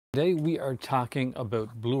Today we are talking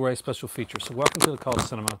about Blu-ray special features. So welcome to the Call to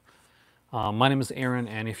Cinema. My name is Aaron,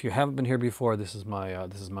 and if you haven't been here before, this is my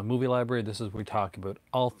movie library. This is where we talk about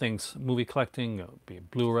all things movie collecting, be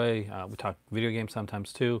it Blu-ray. We talk video games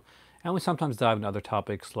sometimes too, and we sometimes dive into other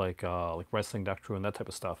topics like wrestling, Doctor Who, and that type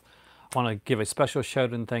of stuff. I want to give a special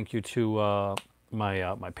shout and thank you to my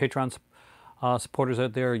Patreon supporters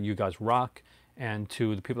out there. You guys rock, and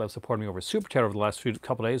to the people that have supported me over Super Chat over the last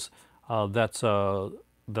couple days.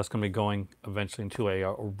 That's going to be going eventually into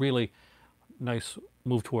a really nice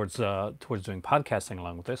move towards doing podcasting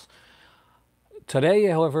along with this. Today,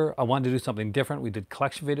 however, I wanted to do something different. We did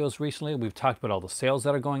collection videos recently. We've talked about all the sales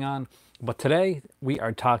that are going on, but today we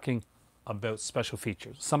are talking about special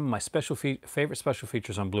features. Some of my favorite special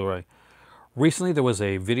features on Blu-ray. Recently, there was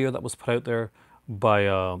a video that was put out there by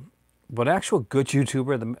an actual good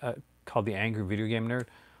YouTuber called the Angry Video Game Nerd,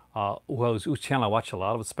 whose channel I watch a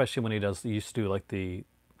lot of, especially when he used to do like the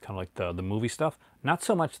kind of like the movie stuff. Not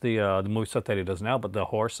so much the movie stuff that he does now, but the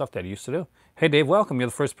horror stuff that he used to do. Hey Dave, welcome. You're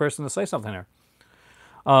the first person to say something here.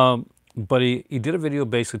 But he did a video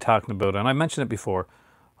basically talking about, and I mentioned it before,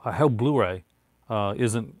 how Blu-ray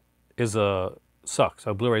sucks.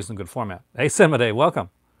 How Blu-ray isn't a good format. Hey Cinema Dave, welcome.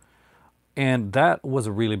 And that was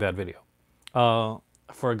a really bad video.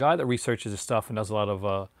 For a guy that researches his stuff and does a lot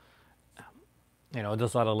of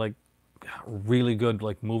like really good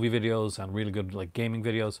like movie videos and really good like gaming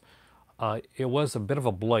videos, it was a bit of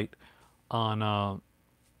a blight on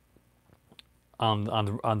the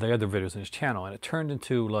other videos in his channel, and it turned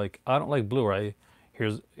into like, I don't like Blu-ray.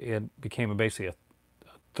 It became basically a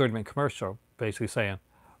 30-minute commercial, basically saying,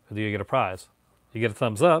 do you get a prize? You get a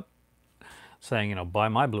thumbs up, saying, buy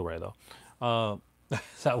my Blu-ray though.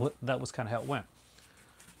 That was kind of how it went.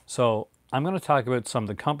 So I'm going to talk about some of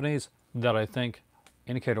the companies that I think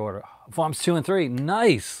indicator order. Volumes 2 and 3,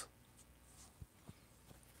 nice.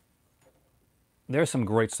 There's some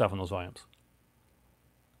great stuff in those volumes.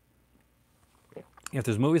 If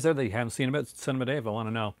there's movies there that you haven't seen about Cinema Dave, I want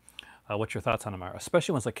to know what your thoughts on them are,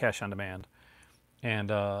 especially ones like Cash on Demand.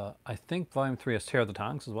 And I think Volume 3 has Terror of the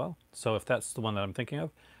Tongs as well. So if that's the one that I'm thinking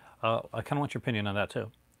of, I kind of want your opinion on that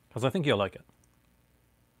too, because I think you'll like it.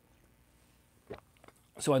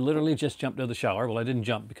 So I literally just jumped out of the shower. Well, I didn't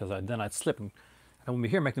jump because then I'd slip and I wouldn't be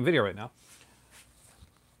here making a video right now.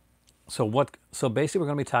 So basically we're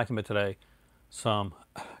going to be talking about today some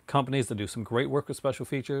companies that do some great work with special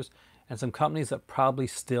features, and some companies that probably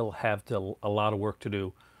still have a lot of work to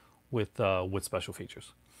do with special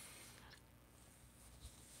features.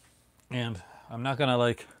 And I'm not going to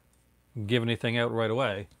like give anything out right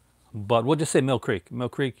away, but we'll just say Mill Creek. Mill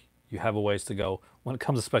Creek, you have a ways to go when it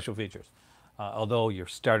comes to special features, although you're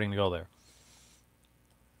starting to go there.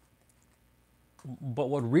 But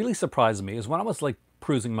what really surprised me is when I was like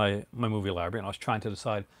perusing my movie library and I was trying to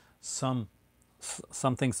decide some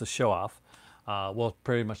things to show off, well,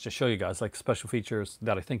 pretty much to show you guys like special features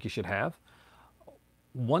that I think you should have.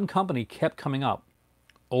 One company kept coming up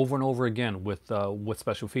over and over again with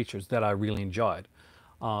special features that I really enjoyed.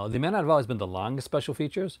 They may not have always been the longest special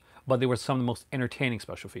features, but they were some of the most entertaining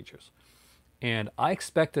special features. And I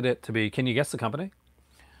expected it to be, can you guess the company?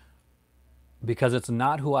 Because it's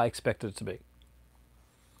not who I expected it to be.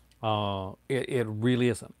 It really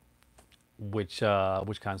isn't, which kind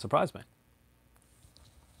of surprised me.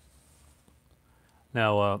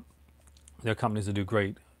 Now, there are companies that do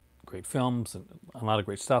great films and a lot of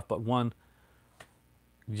great stuff, but one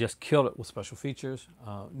just killed it with special features.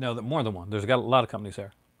 No, more than one. There's got a lot of companies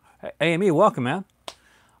there. Hey, AME, welcome, man.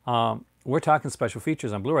 We're talking special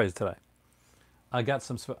features on Blu-rays today. I got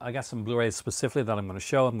some Blu-rays specifically that I'm going to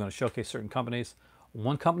show. I'm going to showcase certain companies.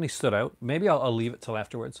 One company stood out. Maybe I'll leave it till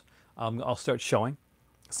afterwards. I'll start showing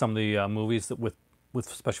some of the movies that with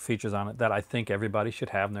special features on it that I think everybody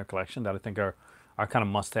should have in their collection, that I think are kind of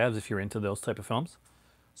must-haves if you're into those type of films.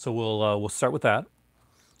 So we'll start with that.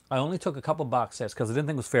 I only took a couple box sets because I didn't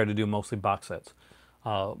think it was fair to do mostly box sets.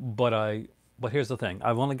 But here's the thing: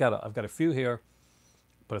 I've got a few here,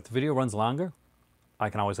 but if the video runs longer, I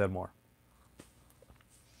can always add more.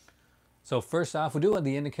 So first off, we'll do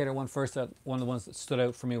the Indicator one first. That one of the ones that stood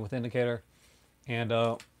out for me with Indicator, and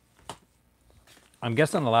I'm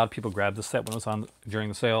guessing a lot of people grabbed this set when it was on during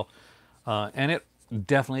the sale, and it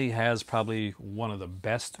definitely has probably one of the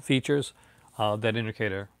best features that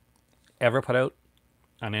Indicator ever put out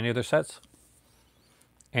on any of their sets,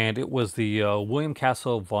 and it was the William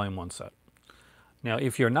Castle Volume 1 set. Now,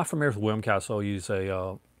 if you're not familiar with William Castle, he was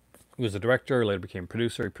a director, later became a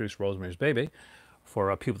producer. He produced Rosemary's Baby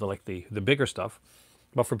for people that like the bigger stuff.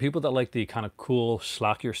 But for people that like the kind of cool,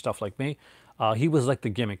 schlockier stuff like me, he was like the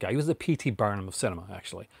gimmick guy. He was the P.T. Barnum of cinema,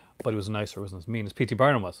 actually. but it was nicer. It wasn't as mean as P.T.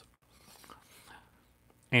 Barnum was.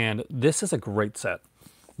 And this is a great set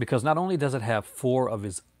because not only does it have 4 of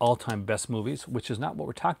his all-time best movies, which is not what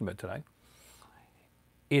we're talking about today,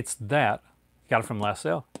 it's that, got it from last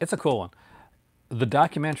sale, it's a cool one. The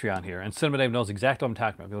documentary on here, and Cinema Dave knows exactly what I'm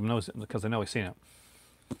talking about because I know he's seen it,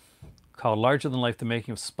 called Larger Than Life, The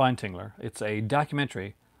Making of Spine Tingler. It's a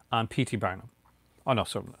documentary on P.T. Barnum. Oh no,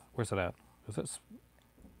 so where's it at? Is this?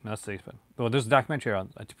 No, that's the well, there's a documentary on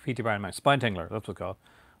P.T. Barnum, Spine Tingler, that's what it's called.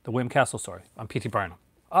 The William Castle story on P.T. Barnum.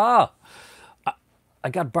 Ah! I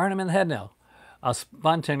got Barnum in the head now.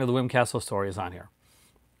 Spine Tingler, the William Castle story is on here.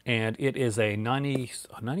 And it is a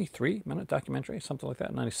 93-minute documentary, something like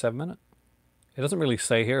that, 97-minute. It doesn't really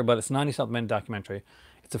say here, but it's 90-something minute documentary.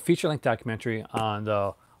 It's a feature-length documentary on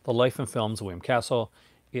the life and films of William Castle.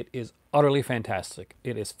 It is utterly fantastic.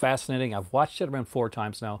 It is fascinating. I've watched it around 4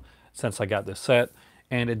 times now since I got this set,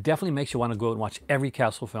 and it definitely makes you want to go out and watch every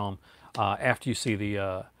Castle film after you see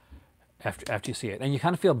the after you see it. And you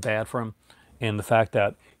kind of feel bad for him in the fact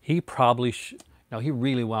that he probably he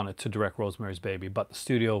really wanted to direct Rosemary's Baby, but the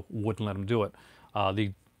studio wouldn't let him do it.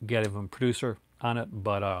 They gave him a producer on it,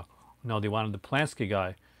 but no, they wanted the Polanski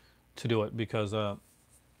guy to do it because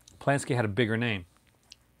Polanski had a bigger name.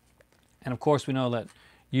 And of course, we know that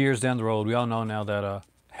years down the road, we all know now that,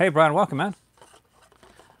 hey, Brian, welcome, man.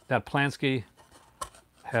 That Polanski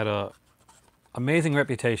had a amazing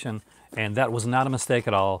reputation, and that was not a mistake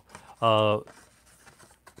at all.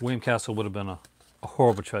 William Castle would have been a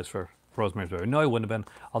horrible choice for Rosemary's Baby. No, he wouldn't have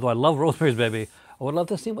been. Although I love Rosemary's Baby, I would love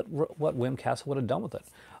to see what William Castle would have done with it.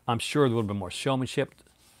 I'm sure there would have been more showmanship.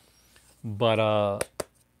 But,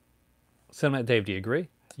 Cinema Dave, do you agree?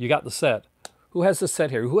 You got the set. Who has the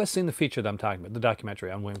set here? Who has seen the feature that I'm talking about, the documentary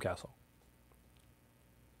on William Castle?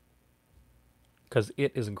 Because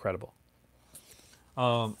it is incredible.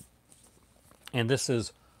 And this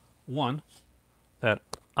is one that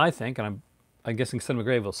I think, and I'm guessing Cinema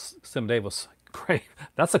Dave will Grave.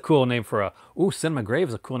 That's a cool name for a. Ooh, Cinema Grave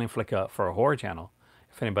is a cool name for for a horror channel.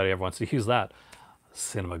 If anybody ever wants to use that,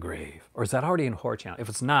 Cinema Grave, or is that already in horror channel? If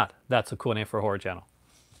it's not, that's a cool name for a horror channel.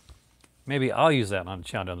 Maybe I'll use that on the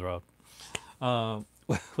channel down the road.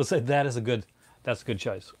 We'll say that's a good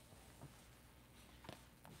choice.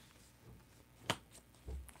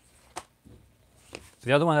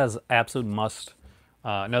 The other one has absolute must.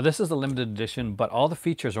 Now this is the limited edition, but all the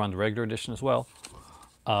features are on the regular edition as well.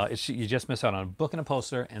 You just miss out on a book and a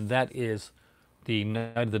poster, and that is the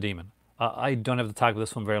Night of the Demon. I don't have to talk about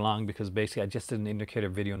this one very long because basically I just did an indicator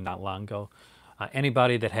video not long ago.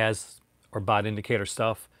 Anybody that has or bought indicator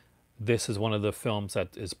stuff, this is one of the films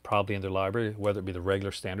that is probably in their library, whether it be the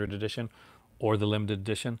regular standard edition or the limited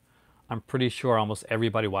edition. I'm pretty sure almost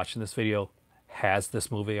everybody watching this video has this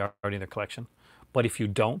movie already in their collection. But if you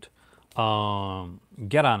don't,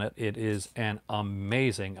 get on it. It is an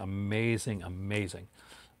amazing, amazing, amazing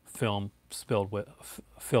film filled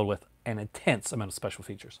with an intense amount of special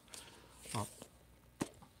features.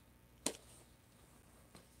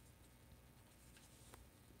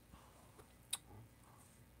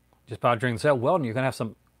 Just about during the sale. Well, and you're gonna have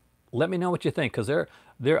some. Let me know what you think, because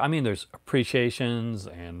I mean, there's appreciations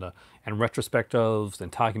and retrospectives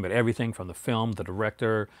and talking about everything from the film, the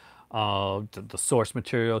director, the source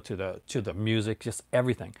material to the music, just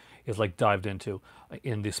everything is like dived into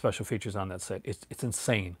in the special features on that set. It's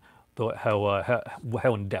insane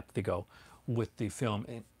how in depth they go with the film,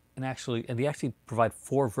 and they actually provide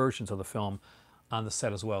 4 versions of the film on the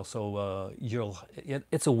set as well. So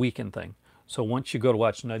it's a weekend thing. So once you go to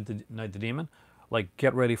watch Night the Demon, like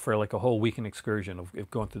get ready for like a whole weekend excursion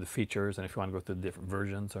of going through the features, and if you want to go through the different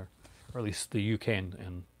versions, or at least the UK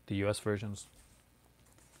and the US versions.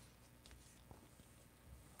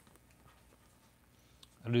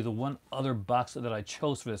 I'll do the one other box set that I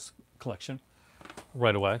chose for this collection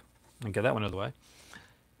right away and get that one out of the way.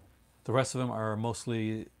 The rest of them are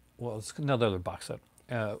mostly, well, it's another box set,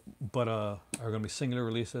 but are going to be singular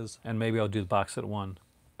releases, and maybe I'll do the box set one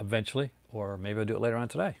eventually, or maybe I'll do it later on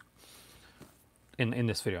today. In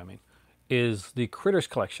this video, I mean, is the Critters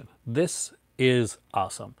collection. This is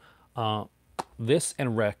awesome. This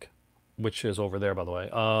and Wreck, which is over there, by the way,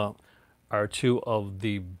 are 2 of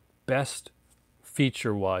the best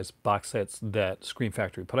feature-wise box sets that Scream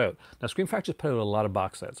Factory put out. Now, Scream Factory's put out a lot of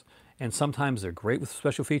box sets, and sometimes they're great with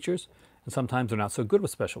special features, and sometimes they're not so good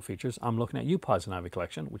with special features. I'm looking at Poison Ivy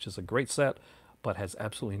collection, which is a great set, but has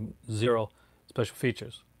absolutely 0 special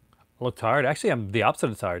features. I look tired. Actually, I'm the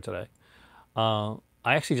opposite of tired today. I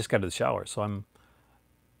actually just got to the shower, so I'm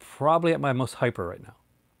probably at my most hyper right now.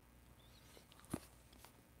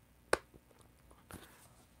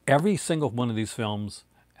 Every single one of these films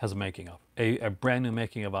has a making of, a brand new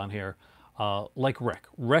making of on here, like Rec.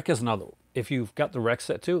 Rec is another. If you've got the Rec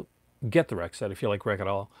set too, get the Rec set if you like Rec at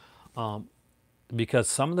all, because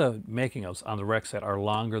some of the making ofs on the Rec set are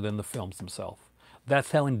longer than the films themselves. That's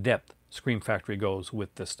how in depth Scream Factory goes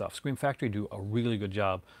with this stuff. Scream Factory do a really good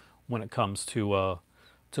job when it comes to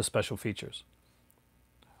special features.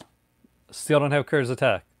 Still don't have Curse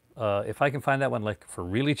Attack. If I can find that one like for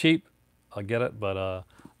really cheap, I'll get it, but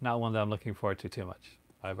not one that I'm looking forward to too much.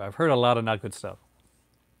 I've heard a lot of not good stuff.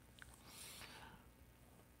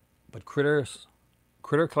 But Critter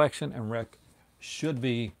Collection and Rec should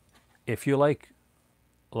be, if you like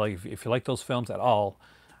if you like those films at all,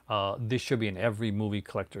 this should be in every movie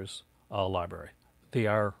collector's library. They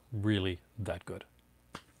are really that good.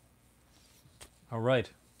 All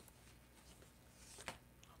right.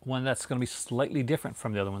 One that's going to be slightly different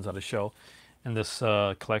from the other ones on the show in this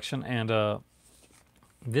collection, and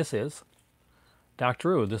this is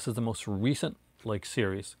Doctor Who. This is the most recent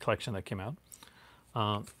series collection that came out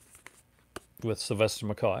with Sylvester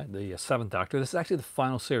McCoy, the seventh Doctor. This is actually the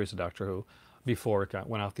final series of Doctor Who before it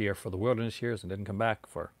went off the air for the wilderness years and didn't come back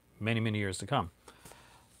for many, many years to come.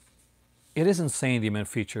 It is insane the amount of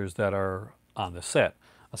features that are on the set,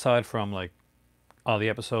 aside from all the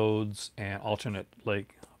episodes and alternate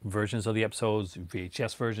versions of the episodes,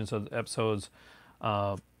 VHS versions of the episodes,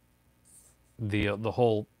 the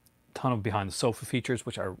whole ton of behind the sofa features,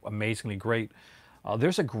 which are amazingly great.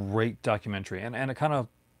 There's a great documentary, and it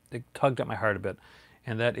tugged at my heart a bit,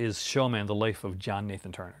 and that is Showman: The Life of John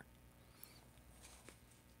Nathan Turner.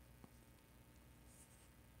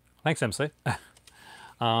 Thanks, MC.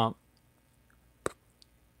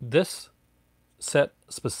 This set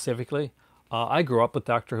specifically, I grew up with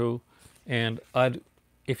Doctor Who, and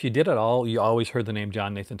if you did at all, you always heard the name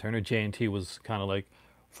John Nathan Turner. JNT was kind of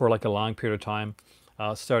for a long period of time,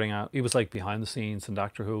 starting out, he was behind the scenes in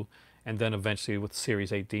Doctor Who, and then eventually with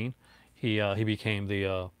Series 18, he became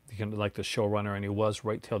the showrunner, and he was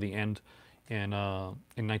right till the end in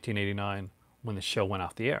 1989 when the show went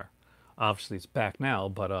off the air. Obviously, it's back now,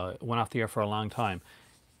 but it went off the air for a long time.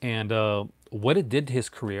 And what it did to his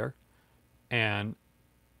career and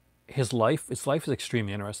his life is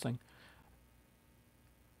extremely interesting.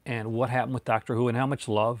 And what happened with Doctor Who and how much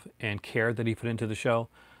love and care that he put into the show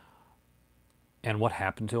and what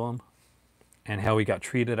happened to him and how he got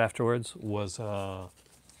treated afterwards was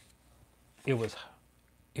it was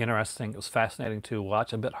interesting. It was fascinating to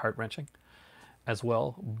watch, a bit heart-wrenching as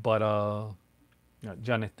well. But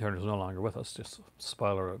John Nathan Turner is no longer with us. Just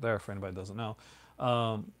spoiler alert there for anybody who doesn't know.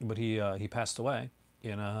 But he passed away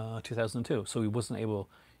in 2002, so he wasn't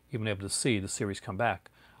even able to see the series come back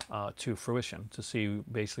to fruition, to see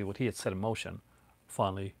basically what he had set in motion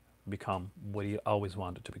finally become what he always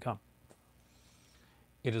wanted it to become.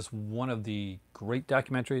 It is one of the great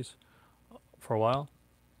documentaries for a while.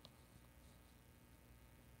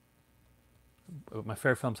 My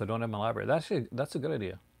favorite films I don't have in my library. That's a good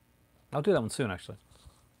idea. I'll do that one soon, actually,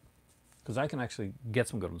 because I can actually get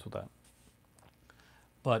some good ones with that.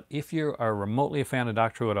 But if you are remotely a fan of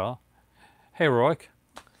Doctor Who at all, hey, Roik,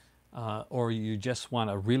 or you just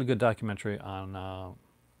want a really good documentary on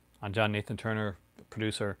John Nathan Turner,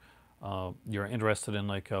 producer, you're interested in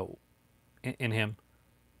in him,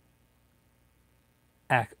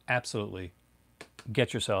 absolutely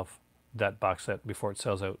get yourself that box set before it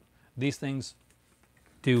sells out. These things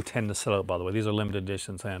do tend to sell out, by the way. These are limited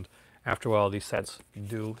editions, and after a while, these sets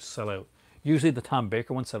do sell out. Usually the Tom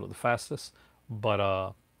Baker ones sell out the fastest,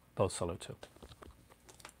 but those sell out too.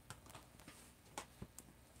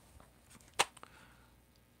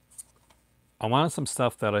 I wanted some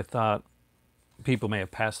stuff that I thought people may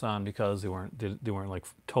have passed on because they weren't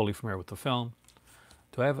totally familiar with the film.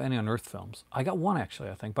 Do I have any unearthed films? I got one actually,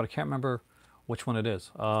 I think, but I can't remember which one it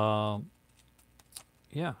is. Yeah,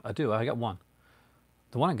 I do. I got one.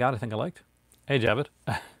 The one I got, I think I liked. Hey, Javid.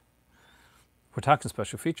 We're talking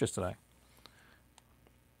special features today.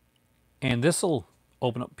 And this will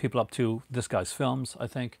open up people up to this guy's films, I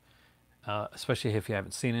think, especially if you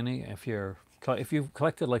haven't seen any. If you've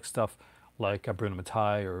collected stuff like Bruno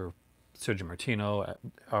Mattei or Sergio Martino,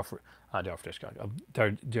 Dario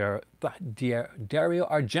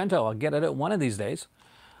Argento. I'll get at it one of these days.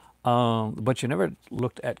 But you never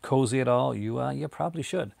looked at Cozy at all. You probably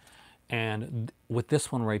should. And with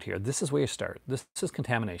this one right here, this is where you start. This is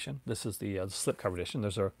Contamination. This is the slipcover edition.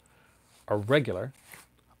 There's a regular.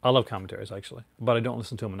 I love commentaries, actually, but I don't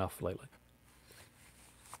listen to them enough lately.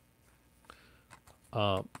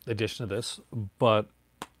 Edition of this. But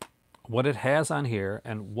what it has on here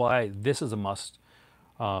and why this is a must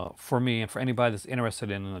for me and for anybody that's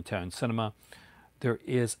interested in Italian cinema, there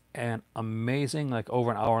is an amazing, like over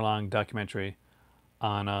an hour long documentary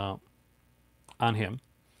on him,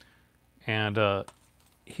 and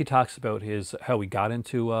he talks about his how he got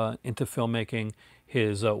into filmmaking,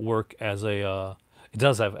 his work as a. It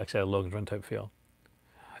does have actually a Logan's Run type feel.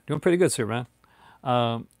 Doing pretty good, sir, man.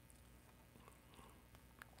 Um,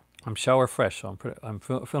 I'm shower fresh, so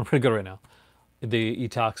feeling pretty good right now. He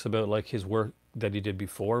talks about like his work that he did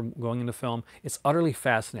before going into film. It's utterly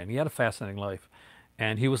fascinating. He had a fascinating life,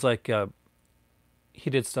 and he was like he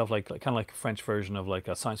did stuff like kind of like a French version of like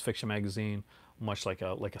a science fiction magazine, much like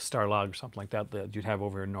a Starlog or something like that that you'd have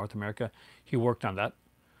over in North America. He worked on that.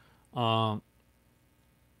 Um,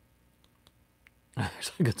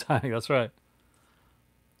 it's a good timing. That's right.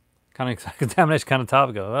 Kind of contamination kind of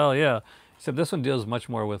topic. Well, yeah. Except this one deals much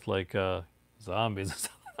more with like zombies and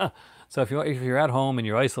stuff. So if you're at home and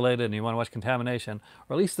you're isolated and you want to watch contamination,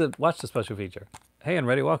 or at least watch the special feature. Hey, and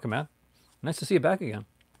ready, welcome, man. Nice to see you back again.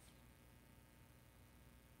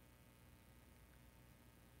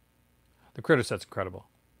 The critter set's incredible.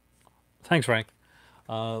 Thanks, Frank.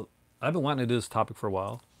 Uh, I've been wanting to do this topic for a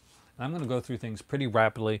while, and I'm going to go through things pretty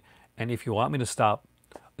rapidly. And if you want me to stop,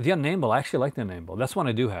 the Unnameable, I actually like the Unnameable. That's one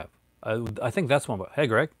I do have. I think that's one. Hey,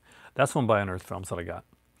 Greg, that's one by Unearthed Films that I got.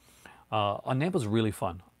 Unnameable is really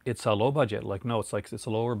fun. It's a low budget. Like no, it's a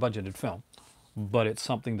lower budgeted film, but it's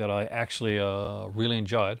something that I actually really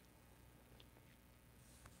enjoyed.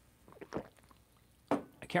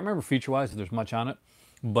 I can't remember feature wise if there's much on it,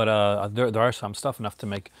 but there are some stuff enough to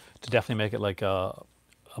definitely make it like a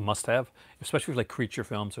must have, especially for like creature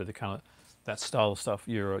films or the kind of that style of stuff.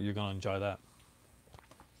 You're gonna enjoy that.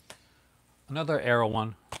 Another Arrow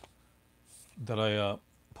one that I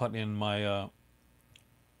put in my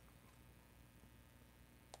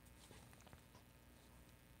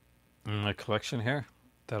collection here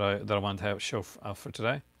that I wanted to have show for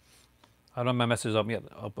today. I don't have my message up yet.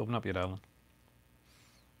 Open up yet, Alan.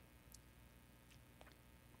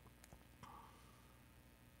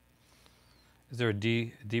 Is there a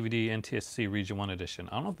DVD NTSC Region 1 edition?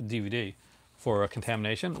 I don't know if the DVD for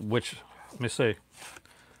Contamination, which, let me see.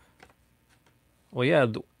 Well, yeah,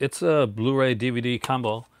 it's a Blu-ray DVD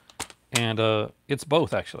combo, and it's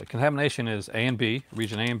both actually. Contamination is A and B,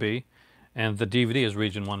 Region A and B, and the DVD is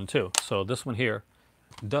Region 1 and 2. So this one here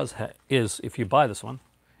is, if you buy this one,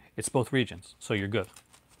 it's both regions, so you're good.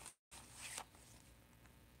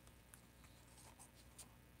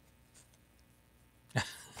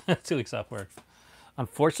 2 weeks off work.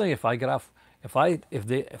 Unfortunately, if I get off, if I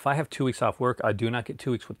have 2 weeks off work, I do not get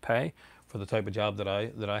 2 weeks with pay for the type of job that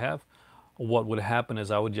I have. What would happen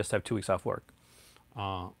is I would just have 2 weeks off work,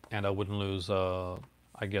 and I wouldn't lose,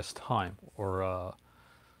 I guess, time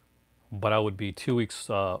but I would be 2 weeks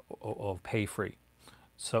of pay free.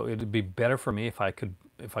 So it'd be better for me if I could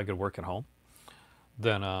work at home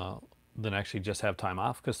than actually just have time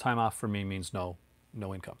off, because time off for me means no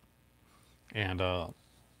income, and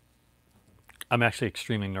I'm actually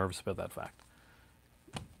extremely nervous about that fact.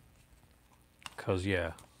 Because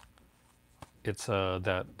yeah, it's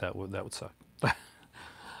that would suck.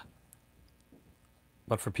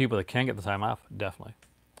 But for people that can get the time off, definitely.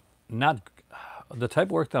 Not the type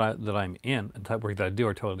of work that I'm in and type of work that I do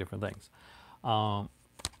are totally different things. Um,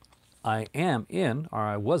 I am in, or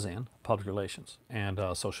I was in, public relations and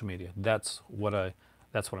social media. That's what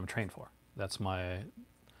I'm trained for. That's my.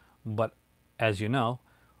 But as you know,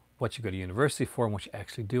 what you go to university for and what you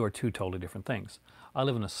actually do are two totally different things. I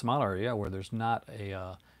live in a small area where there's not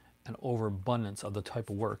an overabundance of the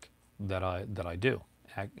type of work that I do.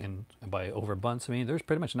 And by overabundance, I mean there's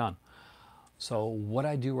pretty much none. So what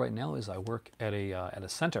I do right now is I work at a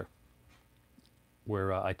center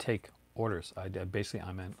where I take orders. Basically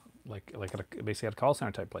I'm in basically at a call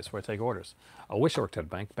center type place where I take orders. I wish I worked at a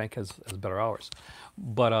bank. Bank has better hours,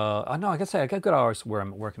 but no, I can say I got good hours where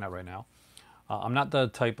I'm working at right now. I'm not the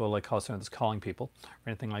type of like call center that's calling people or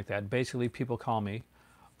anything like that. Basically, people call me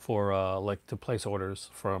for like to place orders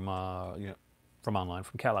from from online,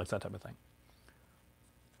 from catalogs, that type of thing.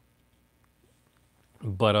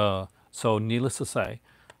 But so needless to say,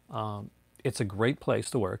 it's a great place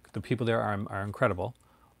to work. The people there are incredible,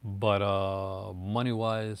 but money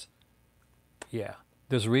wise, yeah,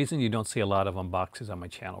 there's a reason you don't see a lot of unboxings on my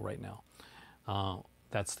channel right now.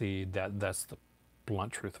 That's the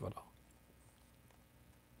blunt truth of it all.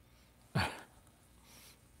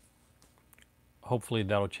 Hopefully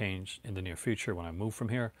that'll change in the near future when I move from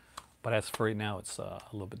here. But as for right now, it's a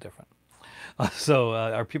little bit different. So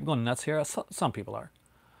are people going nuts here? Some people are.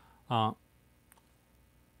 Uh,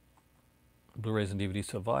 Blu-rays and DVDs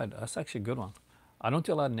to avoid. That's actually a good one. I don't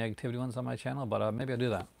do a lot of negativity ones on my channel, but maybe I do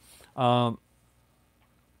that. Um,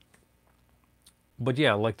 But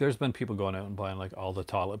yeah, like there's been people going out and buying like all the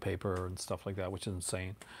toilet paper and stuff like that, which is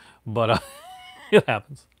insane. But it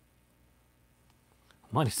happens.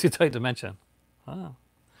 Money's too tight to mention. Ah.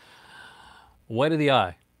 White of the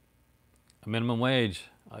eye, a minimum wage.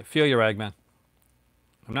 I feel you, Ragman.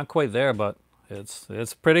 I'm not quite there, but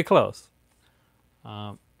it's pretty close.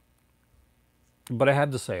 Um, but I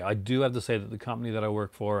have to say, I do have to say that the company that I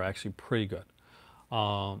work for are actually pretty good.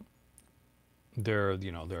 Um, they're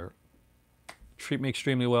treat me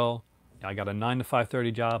extremely well. I got a 9 to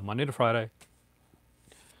 5:30 job, Monday to Friday,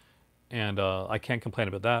 and I can't complain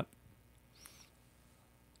about that.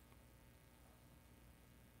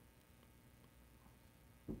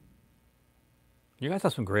 You guys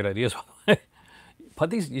have some great ideas. Put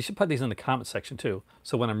these. You should put these in the comment section too.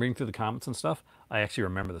 So when I'm reading through the comments and stuff, I actually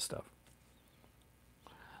remember this stuff.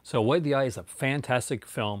 So White of the Eye is a fantastic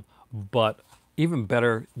film, but even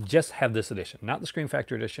better, just have this edition, not the Scream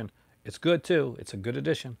Factory edition. It's good too. It's a good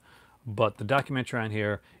edition, but the documentary on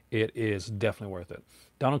here, it is definitely worth it.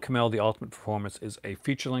 Donald Cammell, The Ultimate Performance, is a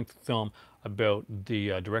feature-length film about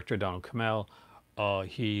the director Donald Cammell.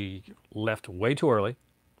 He left way too early.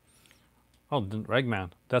 Oh,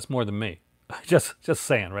 Ragman, that's more than me. just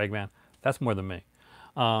saying, Ragman, that's more than me.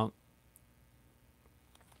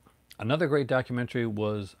 Another great documentary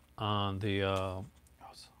was on the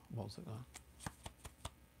what was it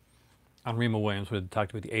on Remo Williams, where they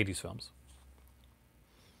talked about the '80s films.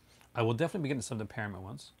 I will definitely be getting some of the Paramount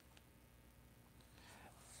ones.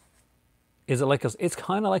 Is it like a? It's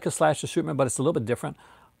kind of like a slasher treatment, but it's a little bit different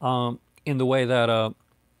in the way that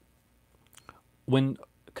when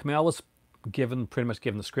Cammell was pretty much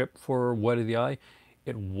given the script for White of the Eye,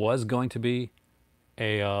 it was going to be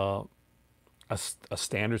a a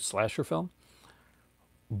standard slasher film,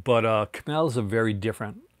 but Cammell is a very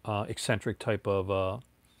different, eccentric type of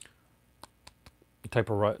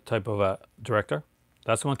director.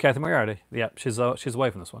 That's the one, Kathy Moriarty. Yeah, she's a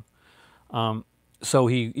wife in this one. So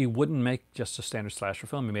he wouldn't make just a standard slasher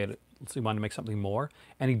film. He made it. He wanted to make something more,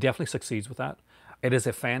 and he definitely succeeds with that. It is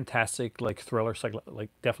a fantastic like thriller, like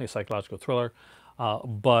definitely a psychological thriller.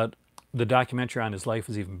 But the documentary on his life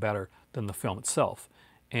is even better than the film itself.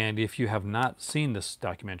 And if you have not seen this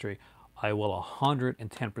documentary, I will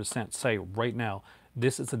 110% say right now,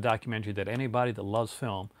 this is a documentary that anybody that loves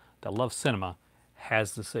film, that loves cinema,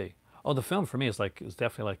 has to see. Oh, the film for me is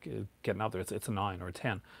definitely like getting out there. It's a 9 or a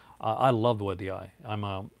 10. I love The Wood of the Eye. I'm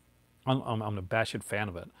a bashed fan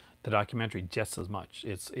of it. The documentary just as much.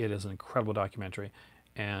 It is an incredible documentary,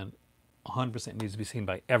 and 100% needs to be seen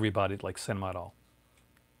by everybody that likes cinema at all.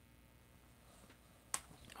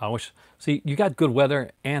 I wish. See, you got good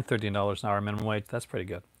weather and $13 an hour minimum wage. That's pretty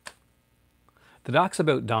good. The doc's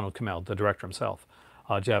about Donald Cammell, the director himself,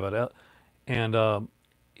 Javad, and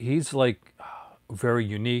he's like very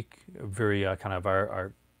unique, very kind of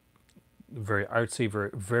very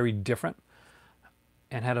artsy, very different,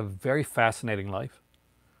 and had a very fascinating life.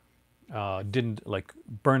 Didn't like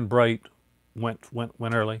burn bright, went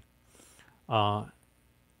early. In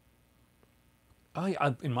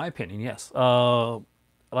my opinion, yes.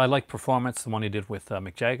 I like Performance, the one he did with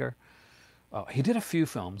Mick Jagger. He did a few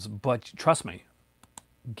films, but trust me,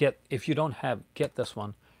 if you don't get this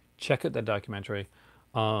one, check out that documentary.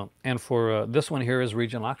 And for this one here is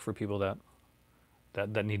region locked for people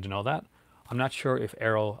that need to know that. I'm not sure if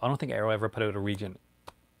Arrow. I don't think Arrow ever put out a region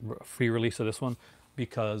free release of this one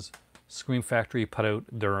because Scream Factory put out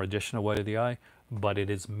their edition of White of the Eye, but it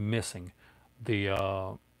is missing the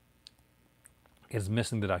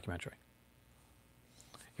documentary.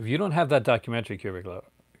 If you don't have that documentary, Cubic Club,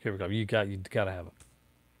 you got to have it.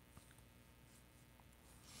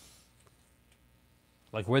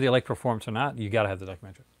 Like whether you like Performance or not, you got to have the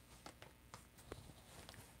documentary.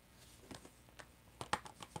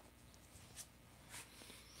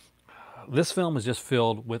 This film is just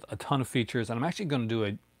filled with a ton of features, and I'm actually going to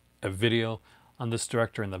do a video on this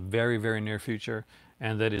director in the very, very near future,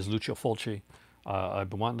 and that is Lucio Fulci. I've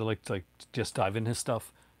been wanting to just dive in his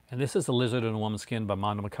stuff. And this is The Lizard in a Woman's Skin by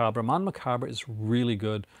Mondo Macabro. Mondo Macabro is really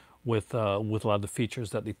good with a lot of the features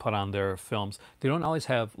that they put on their films. They don't always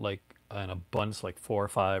have like an abundance, like 4 or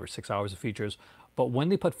 5 or 6 hours of features, but when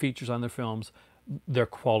they put features on their films, they're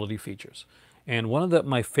quality features. And one of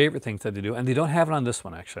my favorite things that they do, and they don't have it on this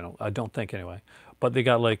one actually, I don't think anyway, but they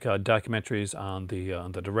got like documentaries on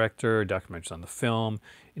the director, documentaries on the film,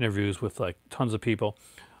 interviews with like tons of people.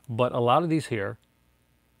 But a lot of these here,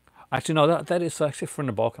 actually no, that is actually From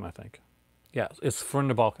the Balkan, I think. Yeah, it's From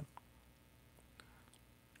the Balkan.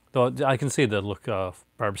 Though I can see the look of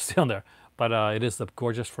Barbara Steele there, but it is the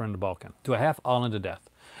gorgeous From the Balkan. Do I have All Into Death?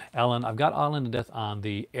 Ellen, I've got All Into Death on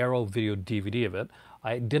the Arrow video DVD of it.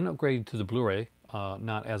 I didn't upgrade to the Blu-ray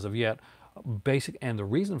not as of yet. Basic, and the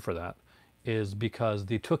reason for that is because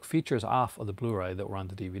they took features off of the Blu-ray that were on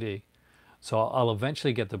the DVD. So I'll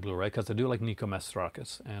eventually get the Blu-ray because I do like Nico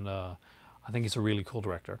Mastrakis, and I think he's a really cool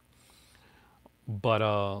director. But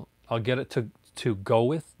I'll get it to go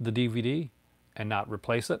with the DVD and not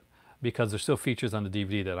replace it, because there's still features on the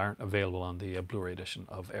DVD that aren't available on the Blu-ray edition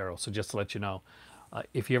of Arrow. So just to let you know,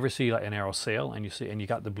 if you ever see like an Arrow sale and you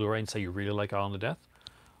got the Blu-ray and say you really like All in the Death,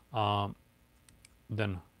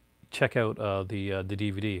 then check out the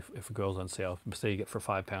DVD if it goes on sale. Say you get for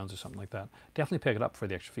 £5 or something like that. Definitely pick it up for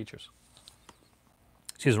the extra features.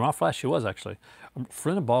 She's a raw flash. She was actually.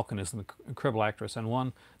 Frinda Balkan is an incredible actress, and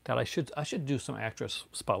one that I should do some actress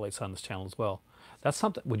spotlights on this channel as well. That's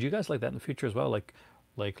something. Would you guys like that in the future as well?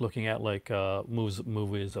 Like looking at like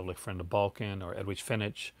movies of like Frinda Balkan or Edwidge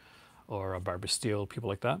Finch or Barbara Steele, people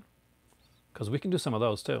like that, because we can do some of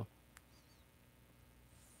those too.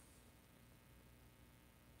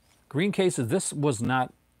 Green cases. This does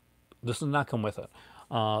not come with it.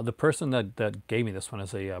 The person that gave me this one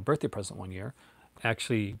as a birthday present one year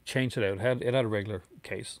actually changed it out. It had a regular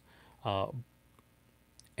case,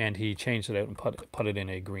 and he changed it out and put it in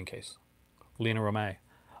a green case. Lena Romay.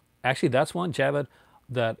 Actually, that's one, Javed,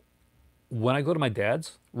 that when I go to my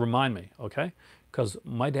dad's, remind me, okay? Because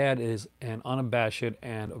my dad is an unabashed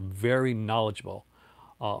and very knowledgeable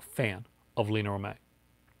fan of Lena Romay.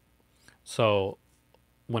 So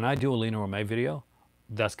when I do a Lena Romay video,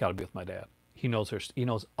 that's got to be with my dad. He knows her. He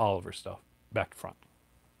knows all of her stuff, back to front.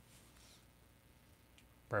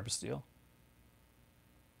 Barbara Steele.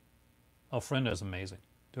 Oh, Frinda is amazing.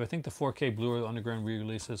 Do I think the 4K Blu-ray Underground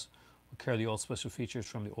re-releases will carry the old special features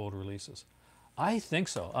from the old releases? I think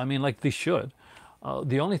so. I mean, like, they should.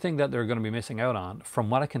 The only thing that they're going to be missing out on, from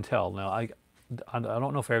what I can tell, now I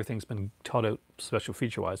don't know if everything's been taught out special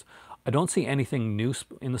feature-wise. I don't see anything new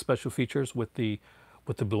in the special features with the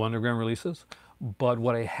Blue Underground releases. But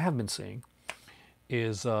what I have been seeing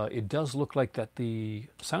is it does look like that the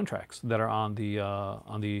soundtracks that are on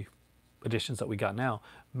the editions that we got now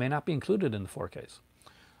may not be included in the 4Ks.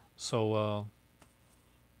 So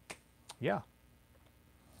yeah,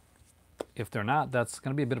 if they're not, that's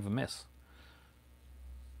going to be a bit of a miss.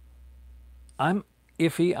 I'm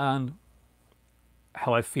iffy on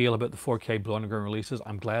how I feel about the 4K Blue Underground releases.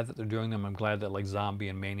 I'm glad that they're doing them. I'm glad that like Zombie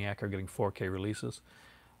and Maniac are getting 4K releases.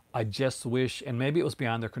 I just wish, and maybe it was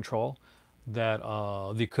beyond their control, that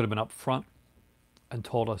they could have been up front and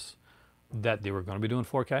told us that they were going to be doing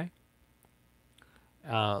 4K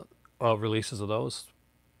releases of those.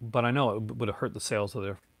 But I know it would have hurt the sales of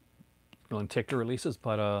their million ticket releases.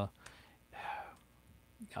 But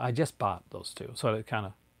I just bought those two, so it kind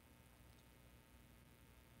of.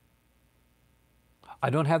 I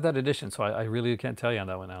don't have that edition, so I really can't tell you on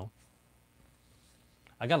that one now.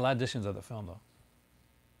 I got a lot of editions of the film though.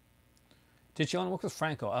 Did she only work with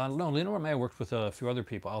Franco? No, Lena Romay worked with a few other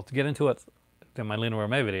people. I'll get into it in my Lena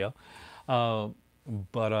Romay video.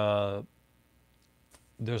 But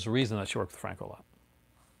there's a reason that she worked with Franco a lot.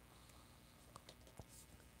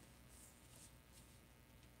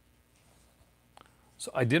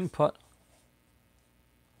 So I didn't put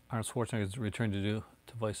Arnold Schwarzenegger's return to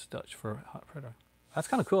voice Dutch for Hot Predator. That's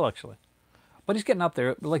kind of cool, actually. But he's getting up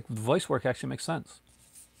there. Like, the voice work actually makes sense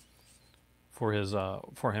for his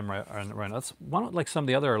for him right now. That's one, like some of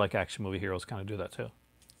the other like action movie heroes kind of do that too.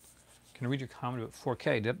 Can I read your comment about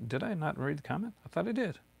 4K? Did I not read the comment? I thought I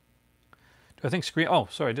did. Do I think Scream? Oh,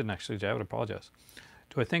 sorry, I didn't actually. I would apologize.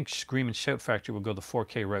 Do I think Scream and Shout Factory will go the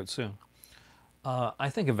 4K route soon? I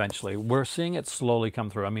think eventually. We're seeing it slowly come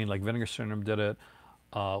through. I mean, like Vinegar Syndrome did it.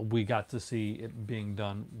 We got to see it being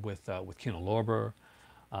done with Kino Lorber.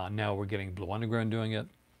 Now we're getting Blue Underground doing it.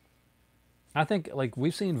 I think like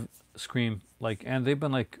we've seen Scream like, and they've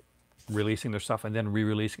been like releasing their stuff and then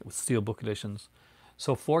re-releasing it with Steelbook editions.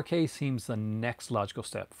 So 4K seems the next logical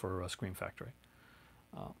step for Scream Factory.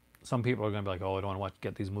 Some people are going to be like, oh, I don't want to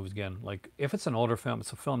get these movies again. Like if it's an older film,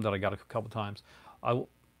 it's a film that I got a couple times. I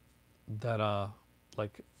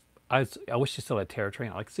wish you still had Terror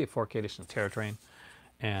Train. I like to see a 4K edition of Terror Train,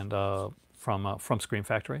 and from Scream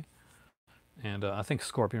Factory. And I think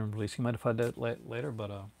Scorpion releasing might have had that later,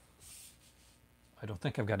 but I don't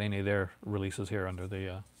think I've got any of their releases here under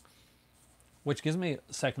the. Which gives me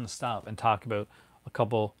a second to stop and talk about a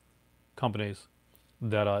couple companies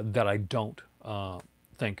that I don't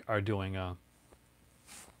think are doing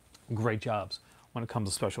great jobs when it comes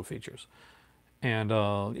to special features. And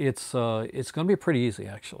it's going to be pretty easy,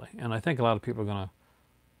 actually. And I think a lot of people are going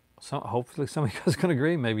to, hopefully some of you guys are going to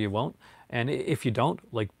agree, maybe you won't. And if you don't,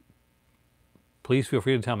 like, please feel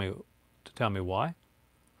free to tell me why.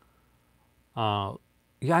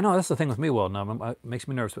 Yeah, I know that's the thing with me. Well, now it makes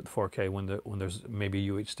me nervous with the 4K when there's maybe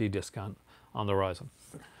a UHD disc on the horizon.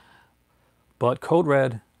 But Code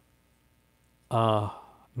Red,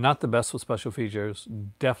 not the best with special features.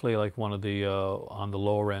 Definitely like one of the on the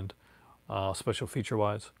lower end, special feature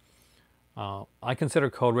wise. I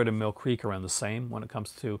consider Code Red and Mill Creek around the same when it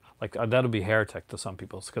comes to like that'll be heretic to some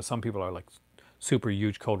people because some people are like super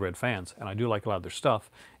huge Code Red fans, and I do like a lot of their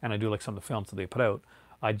stuff, and I do like some of the films that they put out.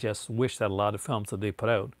 I just wish that a lot of films that they put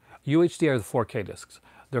out, UHD are the 4K discs.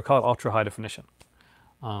 They're called ultra high definition.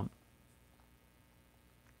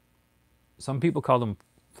 Some people call them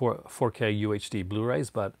 4K UHD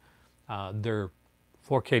Blu-rays, but they're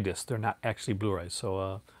 4K discs. They're not actually Blu-rays,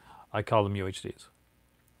 so I call them UHDs.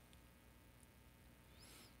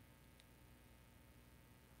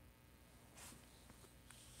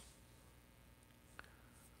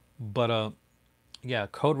 But yeah,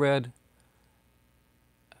 Code Red,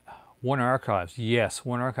 Warner Archives. Yes,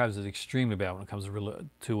 Warner Archives is extremely bad when it comes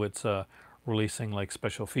to its releasing like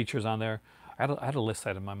special features on there. I had a list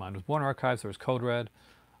that in my mind. With Warner Archives, there was Code Red,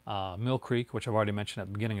 Mill Creek, which I've already mentioned at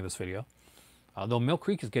the beginning of this video. Though Mill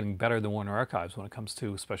Creek is getting better than Warner Archives when it comes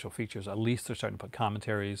to special features. At least they're starting to put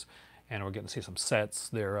commentaries, and we're getting to see some sets.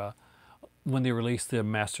 They're when they released the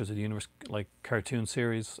Masters of the Universe like cartoon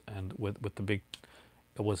series, and with the big,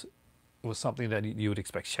 it was something that you would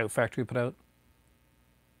expect Shout Factory to put out.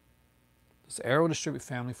 Does Arrow distribute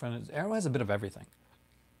family friendly? Arrow has a bit of everything.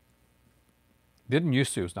 Didn't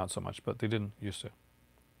used to, it's not so much, but they didn't used to.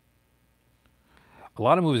 A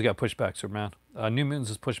lot of movies got pushed back, Superman. New Mutants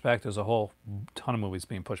is pushed back. There's a whole ton of movies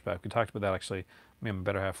being pushed back. We talked about that actually, me and my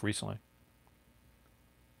better half recently.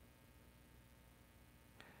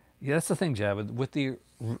 Yeah, that's the thing, Jab. With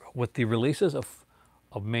the releases of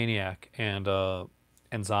Maniac and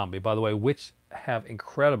Zombie, by the way, which have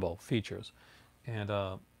incredible features, and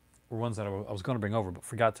were ones that I was going to bring over but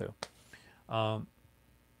forgot to.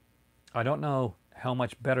 I don't know how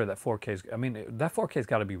much better that 4K. I mean, that 4K's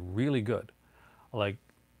got to be really good. Like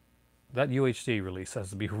that UHD release has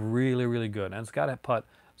to be really, really good, and it's got to put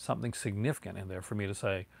something significant in there for me to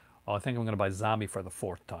say, "Oh, I think I'm going to buy Zombie for the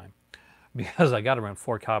fourth time," because I got around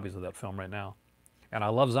 4 copies of that film right now, and I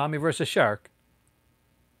love Zombie versus Shark,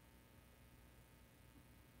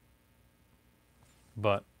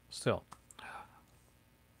 but still.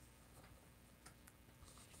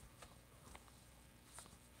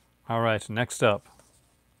 All right, next up.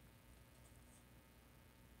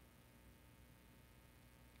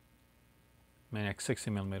 Maniac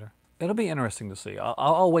 60mm. It'll be interesting to see.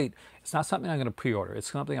 I'll wait. It's not something I'm going to pre-order. It's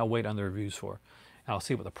something I'll wait on the reviews for. And I'll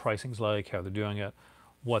see what the pricing's like, how they're doing it,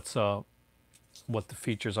 what the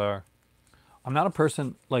features are. I'm not a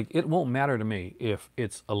person, like, it won't matter to me if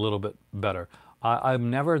it's a little bit better. I'm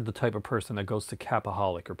never the type of person that goes to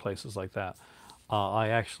Capaholic or places like that. I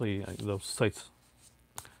actually, those sites,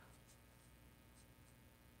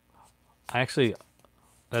 I actually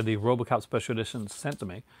had the RoboCop Special Edition sent to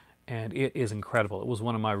me, and it is incredible. It was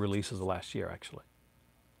one of my releases of last year, actually.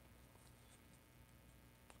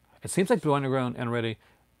 It seems like Blue Underground and Ready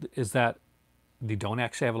is that they don't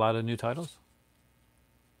actually have a lot of new titles.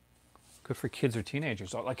 Good for kids or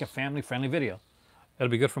teenagers, or like a family-friendly video. It'll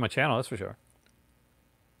be good for my channel, that's for sure.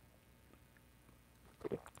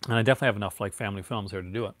 And I definitely have enough like family films here to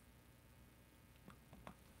do it.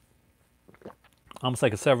 Almost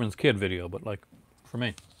like a Severance Kid video, but like for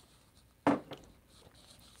me.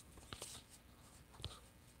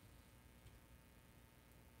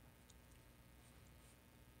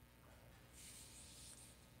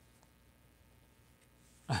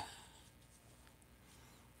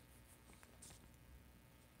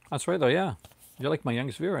 That's right though, yeah. You're like my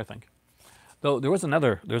youngest viewer, I think. Though there's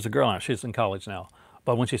a girl on it, she's in college now.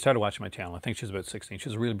 But when she started watching my channel, I think she's about 16.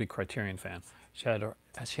 She's a really big Criterion fan. She had her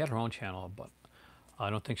own channel, but I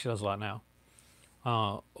don't think she does a lot now.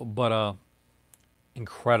 But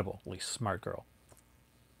incredibly smart girl.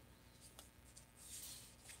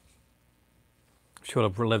 She would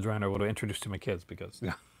have lived around, or would have introduced to my kids because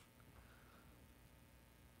yeah.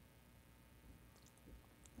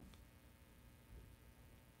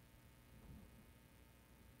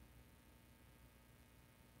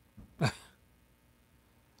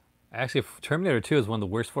 Actually, Terminator 2 is one of the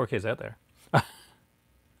worst 4Ks out there.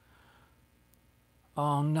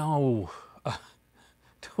 Oh no,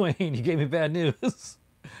 Dwayne, you gave me bad news.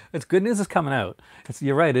 It's good news is coming out.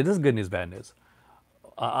 You're right. It is good news, bad news.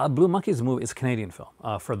 Blue Monkey is a movie. It's a Canadian film.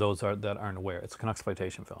 For those that aren't aware, it's an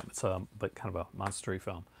exploitation film. It's but kind of a monstery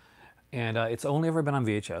film, and it's only ever been on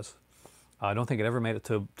VHS. I don't think it ever made it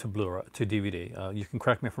to Blu-ray to DVD. You can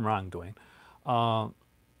correct me if I'm wrong, Dwayne.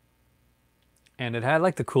 And it had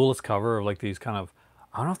like the coolest cover of like these kind of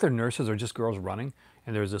I don't know if they're nurses or just girls running,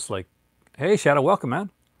 and there's this like, hey shadow, welcome man,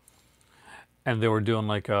 and they were doing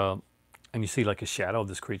like and you see like a shadow of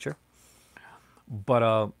this creature,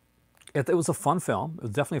 but it was a fun film. It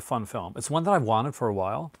was definitely a fun film. It's one that I've wanted for a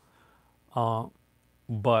while,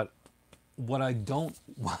 but what I don't,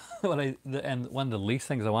 and one of the least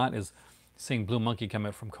things I want is seeing Blue Monkey come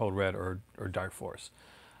out from Code Red or Dark Force.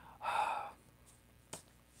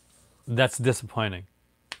 That's disappointing.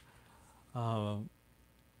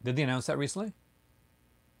 Did they announce that recently?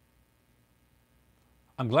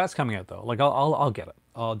 I'm glad it's coming out though. Like I'll get it.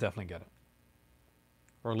 I'll definitely get it.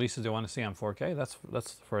 Or releases they want to see on 4K.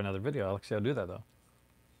 That's for another video. Actually, I'll do that though.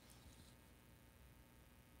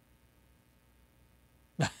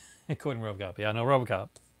 Including RoboCop. Yeah, no RoboCop.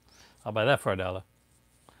 I'll buy that for $1.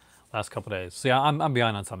 Last couple days. See, I'm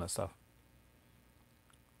behind on some of that stuff.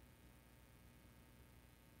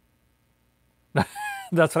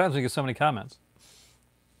 That's what happens when you get so many comments.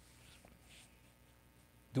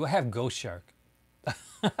 Do I have Ghost Shark?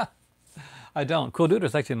 I don't. Cool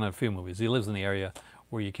Duder's actually in a few movies. He lives in the area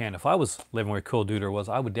where you can. If I was living where Cool Duder was,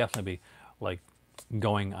 I would definitely be like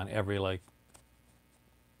going on every like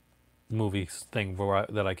movie thing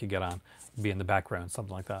that I could get on, be in the background,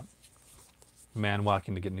 something like that. Man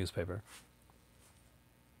walking to get newspaper.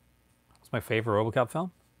 What's my favorite RoboCop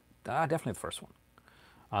film? Definitely the first one.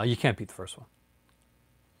 You can't beat the first one.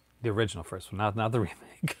 The original first one, not the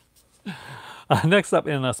remake. Next up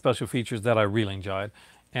in special features that I really enjoyed,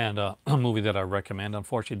 and a movie that I recommend.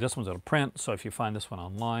 Unfortunately, this one's out of print, so if you find this one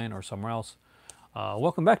online or somewhere else,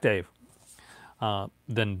 welcome back, Dave.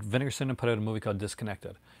 Then Vinegar Syndrome put out a movie called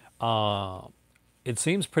Disconnected. It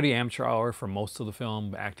seems pretty amateur hour for most of the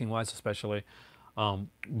film, acting-wise especially.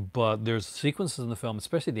 But there's sequences in the film,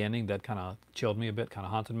 especially the ending, that kind of chilled me a bit, kind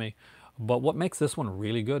of haunted me. But what makes this one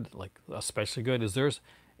really good, like especially good, is there's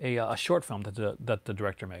a short film that the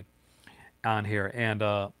director made on here, and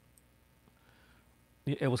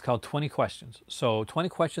it was called 20 Questions. So 20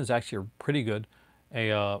 Questions is actually a pretty good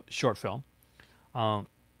short film, and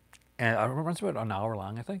I remember it's about an hour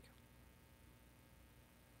long, I think.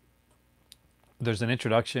 There's an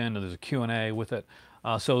introduction and there's a Q&A with it.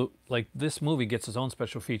 So like this movie gets its own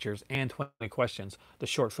special features, and 20 Questions, the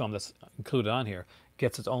short film that's included on here,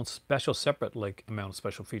 gets its own special separate like amount of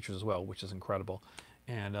special features as well, which is incredible.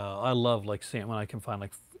 And I love like seeing when I can find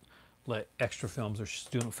like extra films or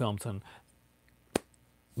student films, and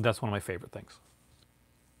that's one of my favorite things.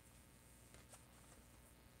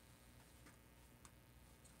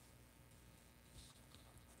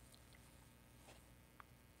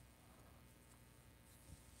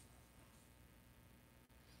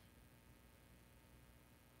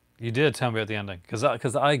 You did tell me about the ending, because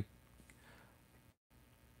I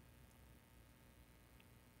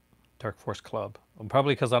Dark Force Club,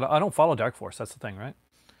 probably because I don't follow Dark Force. That's the thing, right?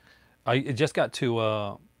 It just got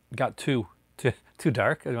too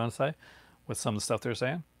dark. I want to say, with some of the stuff they're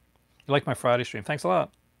saying. You like my Friday stream? Thanks a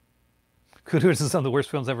lot. Kudos is some of the worst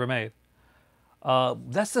films ever made.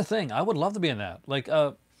 That's the thing. I would love to be in that. Like,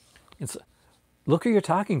 it's look who you're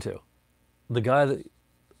talking to. The guy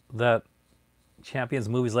that champions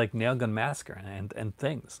movies like Nail Gun Massacre and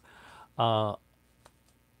things. Uh,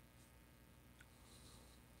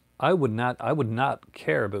 I would not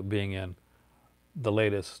care about being in the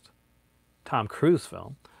latest Tom Cruise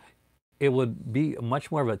film. It would be much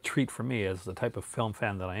more of a treat for me as the type of film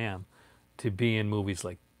fan that I am to be in movies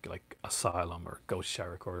like Asylum or Ghost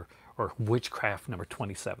Shark or Witchcraft number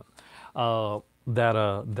 27. That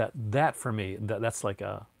for me, that's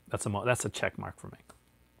a check mark for me.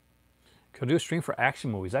 Could do a stream for action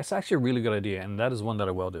movies. That's actually a really good idea, and that is one that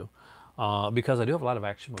I will do, because I do have a lot of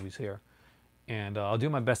action movies here, and I'll do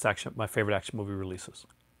my favorite action movie releases.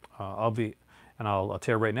 I'll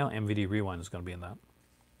tell you right now, MVD Rewind is going to be in that.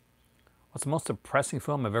 What's the most depressing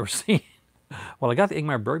film I've ever seen? Well, I got the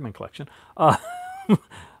Ingmar Bergman collection. I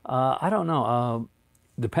don't know.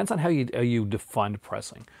 Depends on how you define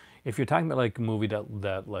depressing. If you're talking about like a movie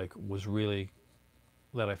that like was really,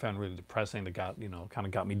 that I found really depressing, that got kind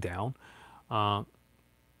of got me down. Uh,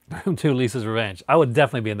 to Lisa's Revenge, I would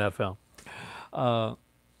definitely be in that film.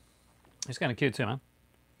 He's kind of cute too, man.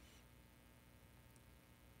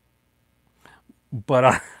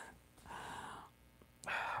 But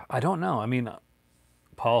I don't know. I mean,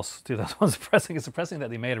 Pulse, dude, that one's depressing. It's depressing that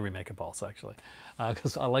they made a remake of Pulse, actually,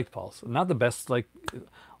 because I liked Pulse. Not the best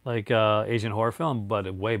Asian horror film,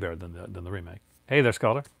 but way better than the remake. Hey there,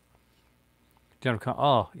 Scholar.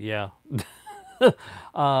 Oh yeah.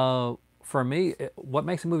 For me, what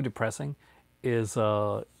makes a movie depressing is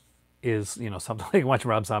something like watching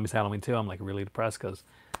Rob Zombie's Halloween 2. I'm like really depressed because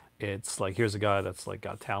It's like here's a guy that's like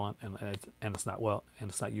got talent and it's not well and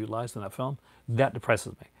it's not utilized in that film. That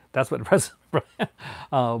depresses me. That's what depresses me.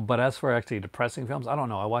 But as for actually depressing films, I don't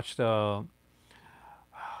know. I watched. I'm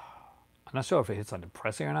not sure if it hits on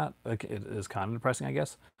depressing or not. Like, it is kind of depressing, I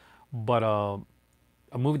guess. But a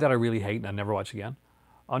movie that I really hate and I never watch again.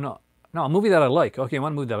 Oh no, no, a movie that I like. Okay,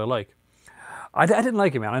 one movie that I like. I didn't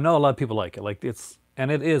like it, man. I know a lot of people like it. Like it's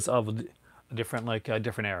and it is of a different like a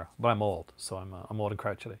different era. But I'm old, so I'm old and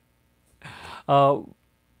crotchety. Uh,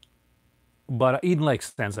 but Eden Lake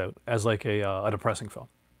stands out as like a depressing film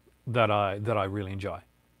that I really enjoy,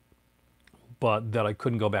 but that I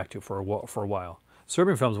couldn't go back to for a while.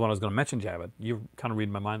 Serbian film is one I was going to mention, Javid. You kind of read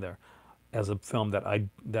my mind there, as a film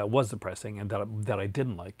that was depressing and that I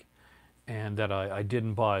didn't like, and that I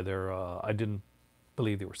didn't buy their I didn't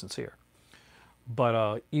believe they were sincere.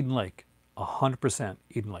 But Eden Lake, 100%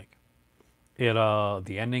 Eden Lake. It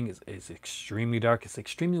the ending is extremely dark. It's an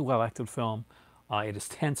extremely well acted film. It is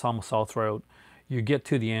tense almost all throughout. You get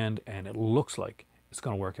to the end and it looks like it's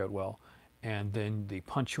going to work out well, and then they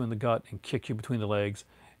punch you in the gut and kick you between the legs,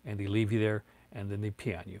 and they leave you there, and then they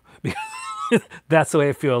pee on you. That's the way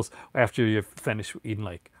it feels after you finish Eden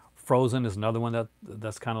Lake. Frozen is another one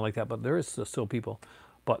that's kind of like that, but there is still people.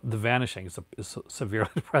 But The Vanishing is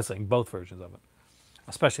severely depressing. Both versions of it,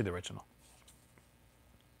 especially the original.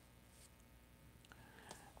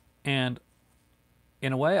 And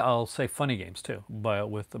in a way, I'll say Funny Games too,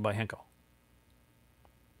 by Henkel.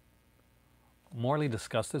 Morally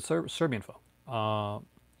disgusted Serbian film,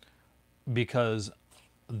 because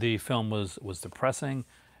the film was depressing.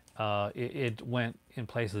 It went in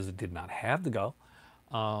places it did not have to go,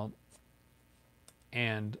 uh,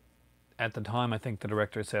 and at the time, I think the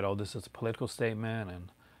director said, "Oh, this is a political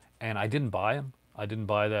statement," and I didn't buy him. I didn't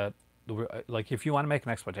buy that. Like, if you want to make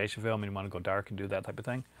an exploitation film and you want to go dark and do that type of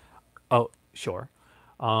thing, oh, sure.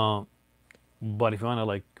 Um, but if you want to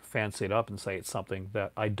like fancy it up and say it's something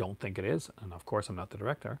that I don't think it is, and of course I'm not the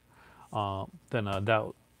director, then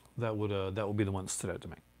that would be the one that stood out to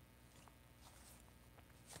me.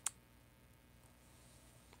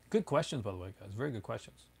 Good questions, by the way, guys. Very good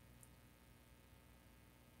questions.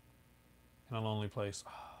 In a Lonely Place,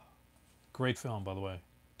 great film, by the way,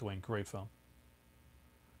 Dwayne. Great film.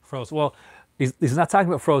 Frozen. Well, he's not talking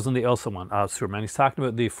about Frozen, the Elsa one, Superman. He's talking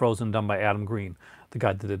about the Frozen done by Adam Green, the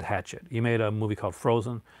guy that did Hatchet. He made a movie called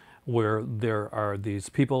Frozen, where there are these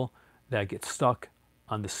people that get stuck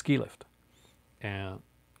on the ski lift, and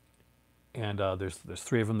there's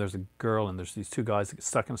three of them. There's a girl and there's these two guys that get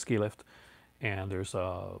stuck in a ski lift, and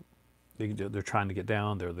they're trying to get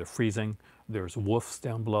down. They're freezing. There's wolves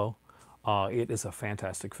down below. It is a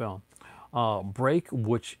fantastic film. Break,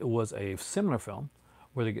 which was a similar film,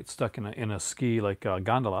 where they get stuck in a ski like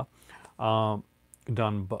gondola, um,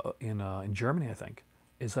 done in Germany, I think,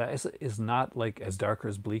 is not like as dark or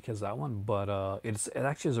as bleak as that one, but it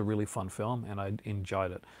actually is a really fun film, and I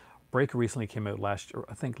enjoyed it. Break recently came out last year,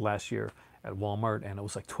 I think last year at Walmart, and it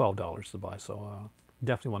was like $12 to buy, so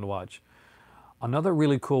definitely one to watch. Another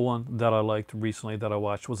really cool one that I liked recently that I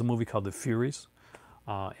watched was a movie called The Furies,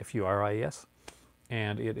 Furies,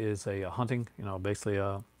 and it is a hunting, basically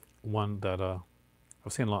one that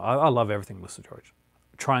I've seen a lot. I love everything Melissa George.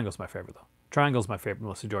 Triangle's my favorite though. Triangle's my favorite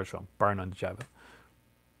Melissa George film, bar none, Java.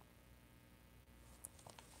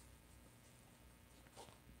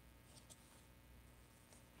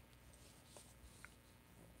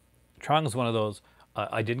 Triangle's one of those.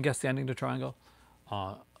 I didn't guess the ending to Triangle,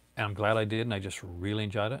 uh, and I'm glad I did, and I just really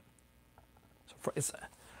enjoyed it. So it's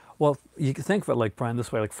well, you can think of it like Brian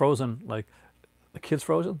this way, like Frozen, like the kids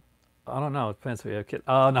Frozen. I don't know. It depends if you have a kid.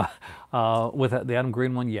 No, with the Adam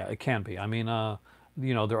Green one, yeah, it can be. I mean,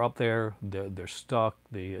 they're up there, they're stuck.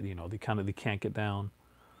 They can't get down.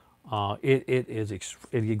 It is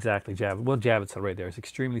exactly Javid. Well, Javid said right there. It's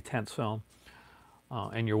extremely tense film,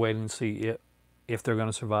 and you're waiting to see if they're going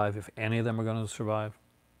to survive, if any of them are going to survive.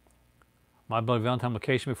 My Bloody Valentine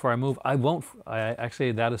location before I move. I won't. I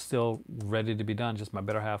actually that is still ready to be done. Just my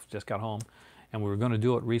better half just got home, and we were going to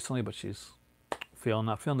do it recently, but she's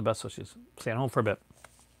not feeling the best, so she's staying home for a bit.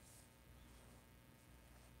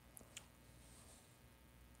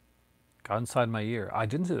 Got Inside My Ear. I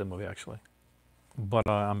didn't see that movie actually, but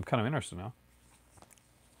I'm kind of interested now.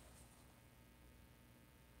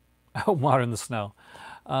 Oh, Water in the Snow.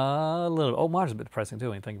 A little. Oh, Water's a bit depressing too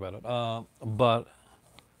when you think about it. But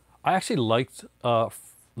I actually liked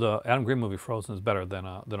the Adam Green movie Frozen is better than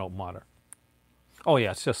Open Water. Oh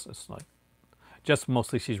yeah, it's like just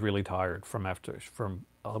mostly she's really tired from it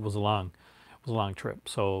was a long trip,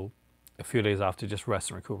 so a few days off to just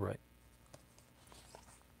rest and recuperate.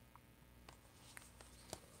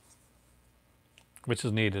 which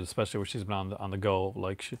is needed, especially where she's been on the go,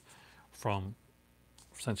 like from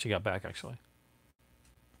since she got back. Actually,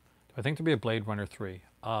 I think to be a Blade Runner 3.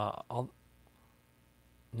 No,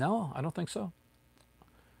 I don't think so.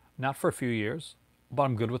 Not for a few years, but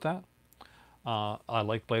I'm good with that. I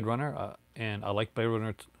like Blade Runner, and I like Blade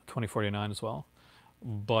Runner 2049 as well.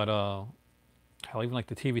 But I even like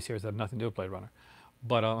the TV series that had nothing to do with Blade Runner.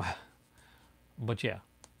 But but yeah,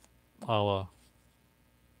 I'll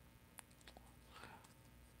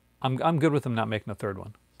I'm good with them not making a third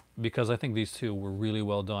one, because I think these two were really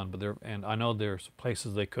well done. But and I know there's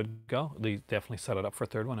places they could go. They definitely set it up for a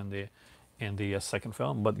third one in the second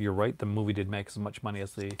film. But you're right, the movie did make as much money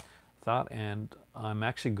as they thought, and I'm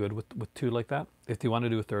actually good with two like that. If they want to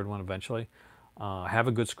do a third one eventually, have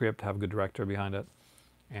a good script, have a good director behind it,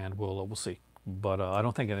 and we'll see. But I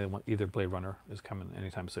don't think either Blade Runner is coming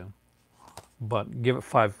anytime soon. But give it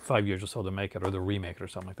five years or so to make it, or they'll remake it or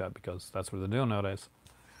something like that, because that's what they're doing nowadays.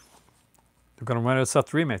 They're going to run out of stuff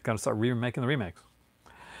to remake. Going to start remaking the remakes.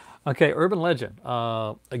 Okay, Urban Legend.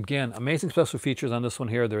 Again, amazing special features on this one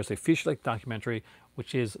here. There's a feature-length documentary,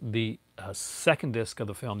 which is the second disc of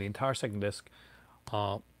the film, the entire second disc.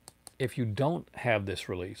 If you don't have this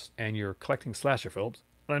release and you're collecting slasher films,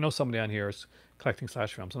 and I know somebody on here is collecting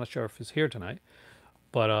slasher films. I'm not sure if he's here tonight,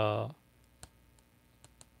 but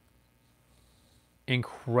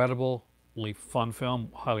incredibly fun film,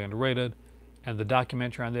 highly underrated, and the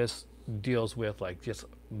documentary on this deals with like just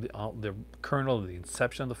the kernel, the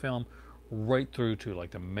inception of the film, right through to like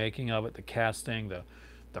the making of it, the casting, the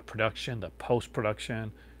production, the post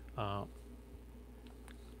production. No,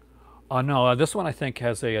 this one I think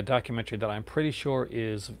has a documentary that I'm pretty sure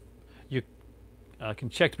is, you can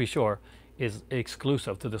check to be sure, is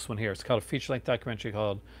exclusive to this one here. It's called a feature-length documentary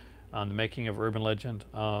called "The Making of Urban Legend,"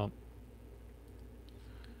 and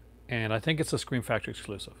I think it's a Scream Factory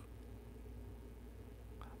exclusive.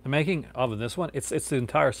 The making of this one, it's the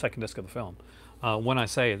entire second disc of the film. When I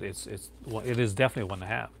say it, it is definitely one to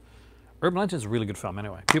have. Urban Legend is a really good film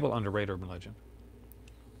anyway. People underrate Urban Legend.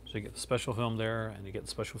 So you get the special film there, and you get the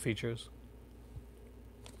special features.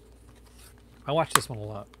 I watch this one a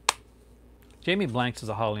lot. Jamie Blanks is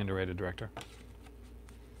a highly underrated director.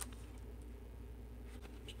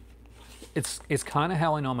 It's kind of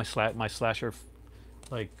how I know my slasher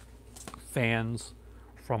like fans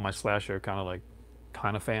from my slasher kind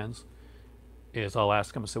of fans, is I'll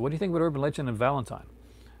ask them and say, what do you think about Urban Legend and Valentine?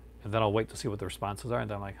 And then I'll wait to see what the responses are, and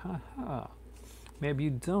then I'm like, maybe you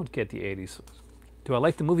don't get the 80s. Do I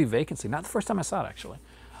like the movie Vacancy? Not the first time I saw it, actually.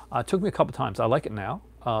 It took me a couple times. I like it now,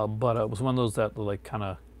 but it was one of those that like kind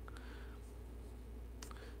of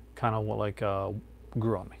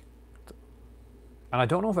grew on me. And I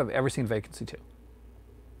don't know if I've ever seen Vacancy 2.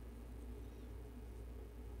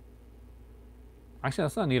 Actually,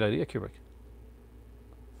 that's not a neat idea, Kubrick.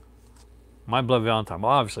 My Bloody Valentine.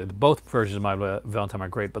 Well, obviously, both versions of My Bloody Valentine are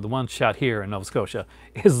great, but the one shot here in Nova Scotia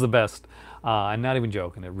is the best. I'm not even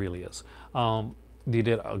joking; it really is. They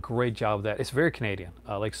did a great job of that. It's very Canadian,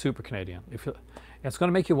 like super Canadian. It's going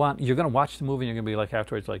to make you want. You're going to watch the movie, and you're going to be like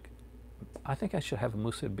afterwards, like, I think I should have a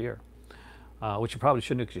Moosehead beer, which you probably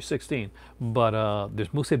shouldn't do because you're 16. But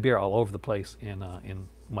there's Moosehead beer all over the place in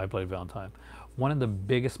My Bloody Valentine. One of the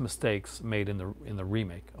biggest mistakes made in the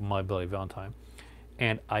remake of My Bloody Valentine.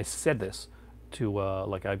 And I said this to,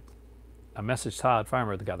 I messaged Todd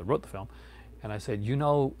Farmer, the guy that wrote the film, and I said, you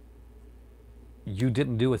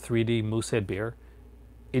didn't do a 3D Moosehead beer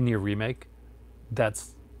in your remake.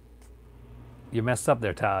 You messed up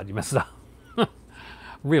there, Todd. You messed up.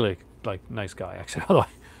 Really, nice guy, actually, by the way.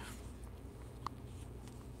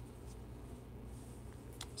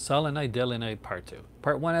 Silent Night, Deadly Night, Part 2.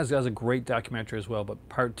 Part 1 has a great documentary as well, but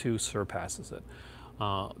Part 2 surpasses it.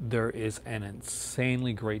 There is an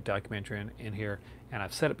insanely great documentary in here, and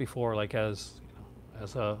I've said it before, like as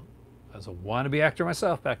a wannabe actor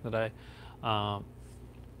myself back in the day.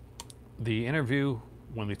 The interview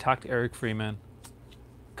when we talked to Eric Freeman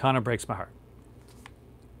kind of breaks my heart.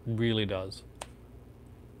 Really does.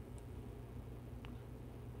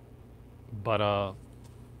 But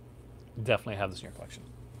definitely have this in your collection.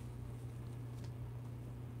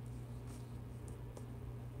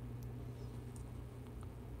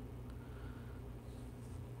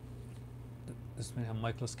 This may have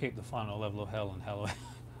Michael escape the final level of hell in Halloween.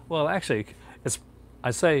 Well, actually, I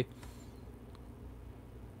say,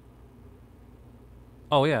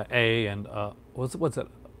 oh yeah, A and what's it?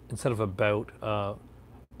 Instead of about,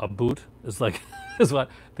 a boot is like is what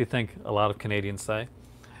they think a lot of Canadians say.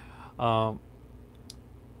 And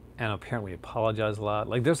apparently apologize a lot.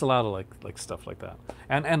 Like there's a lot of like stuff like that,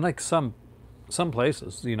 and like some some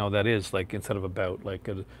places, you know, that is like instead of about, like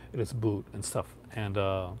it is boot and stuff, and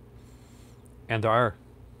there are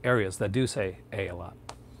areas that do say a lot.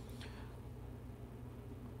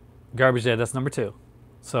 Garbage Day, that's number two,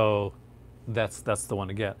 so that's the one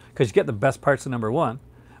to get because you get the best parts of number one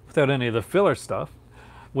without any of the filler stuff,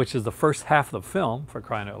 which is the first half of the film for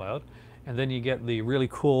crying out loud, and then you get the really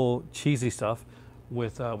cool cheesy stuff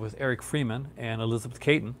with Eric Freeman and Elizabeth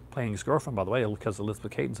Caton playing his girlfriend, by the way, because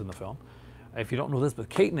Elizabeth Caton's in the film. If you don't know who Elizabeth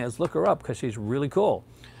Caton is, look her up because she's really cool.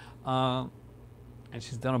 And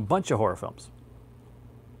she's done a bunch of horror films.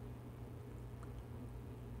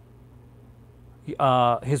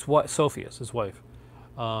 His wife, Sophie is his wife.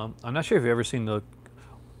 I'm not sure if you've ever seen the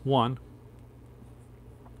one.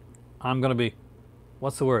 I'm going to be,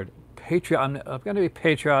 what's the word? I'm going to be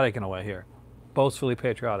patriotic in a way here. Boastfully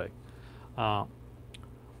patriotic.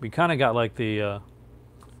 We kind of got like the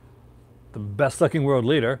best looking world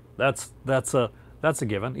leader. That's a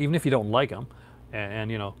given, even if you don't like him. And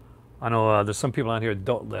you know, I know there's some people out here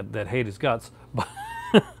that hate his guts,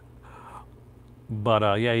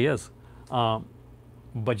 but yeah, he is.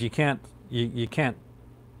 But you can't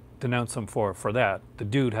denounce him for that. The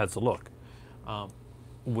dude has the look,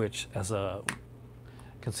 which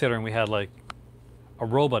considering we had like a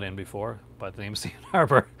robot in before by the name of Stephen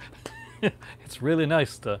Harper, it's really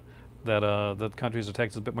nice that countries are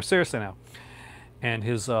taking it a bit more seriously now. And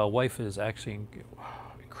his wife is actually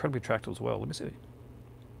incredibly attractive as well. Let me see.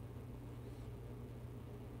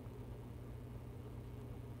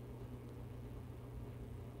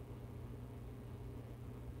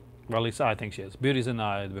 Well, at least I think she is. Beauty's in the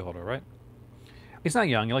eye of the beholder, right? He's not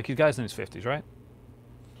young. Like, he's guy's in his 50s, right?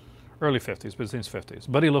 Early 50s, but he's in his 50s.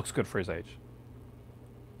 But he looks good for his age.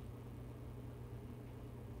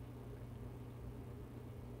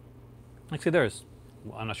 Like, see, there's,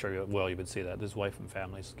 I'm not sure well you would see that. His wife and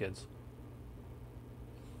family, his kids.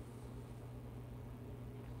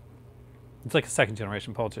 It's like a second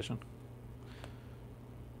generation politician.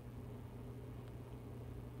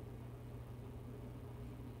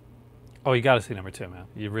 Oh, you got to see number two, man.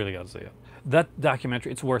 You really got to see it. That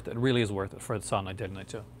documentary, it's worth it. It really is worth it for the song I did night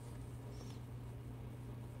two.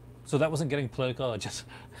 So that wasn't getting political. Just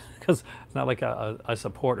because it's not like I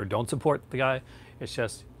support or don't support the guy. It's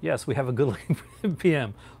just, yes, we have a good-looking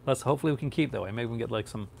PM. Hopefully we can keep that way. Maybe we can get like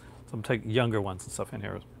some take younger ones and stuff in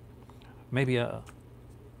here. Maybe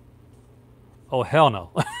oh hell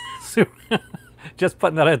no. Just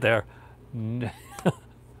putting that out there.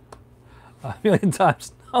 A million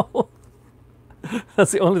times no.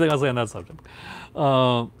 That's the only thing I'll say on that subject.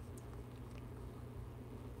 No,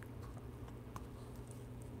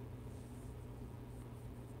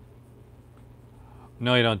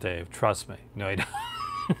 you don't, Dave. Trust me. No, you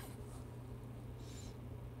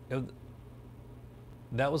don't.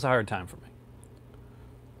 That was a hard time for me.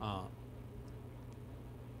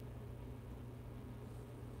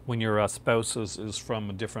 When your spouse is from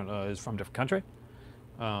a different country,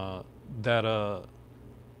 that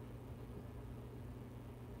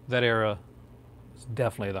era is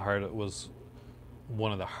definitely it was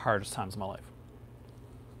one of the hardest times of my life.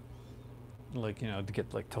 Like, you know, to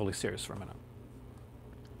get like totally serious for a minute.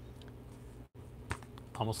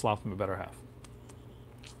 Almost lost my better half.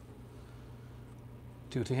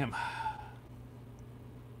 Due to him.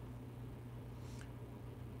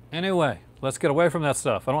 Anyway, let's get away from that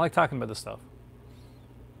stuff. I don't like talking about this stuff.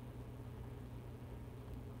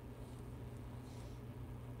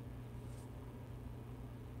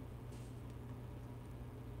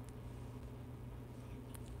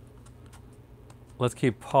 Let's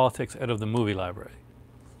keep politics out of the movie library.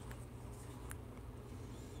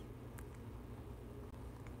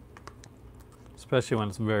 Especially when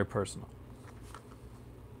it's very personal.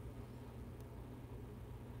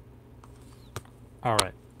 All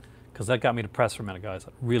right, because that got me depressed for a minute, guys.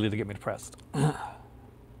 Really did get me depressed.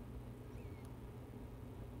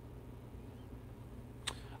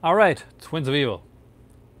 All right, Twins of Evil.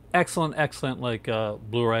 Excellent, excellent, like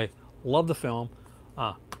Blu-ray. Love the film.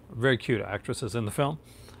 Very cute actresses in the film.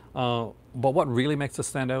 But what really makes it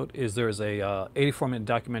stand out is there's a 84-minute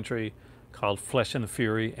documentary called Flesh and the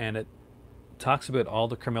Fury, and it talks about all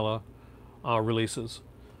the Carmilla releases,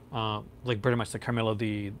 like pretty much the Carmilla, the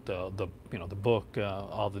you know, the book,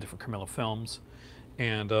 all the different Carmilla films,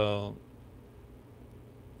 and you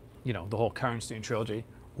know, the whole Karnstein trilogy.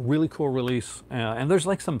 Really cool release, and there's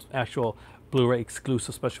like some actual Blu-ray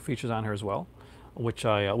exclusive special features on here as well, which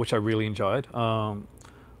I really enjoyed.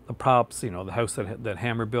 The props, you know, the house that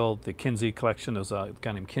Hammer built, the Kinsey collection. There's a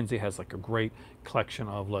guy named Kinsey has like a great collection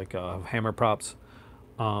of like Hammer props.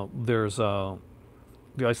 There's the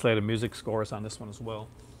isolated music scores on this one as well.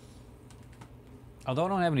 Although I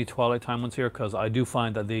don't have any Twilight Time ones here because I do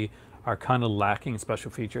find that they are kind of lacking in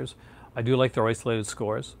special features. I do like their isolated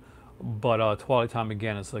scores, but Twilight Time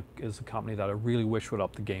again is a company that I really wish would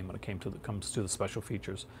up the game when it comes to the special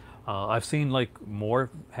features. I've seen like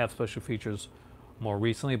more have special features more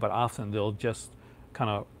recently, but often they'll just kind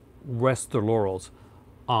of rest their laurels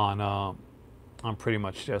on pretty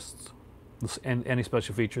much just any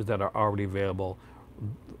special features that are already available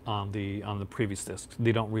on the previous discs.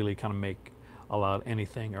 They don't really kind of make a lot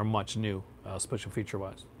anything or much new special feature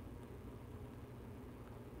wise.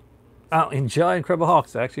 Oh, enjoy Incredible Hulk.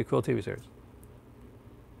 It's actually a cool TV series.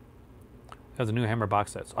 It has the new Hammer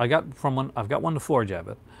box sets. I got from one. I've got 1 to 4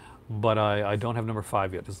 Jabbit, but I don't have number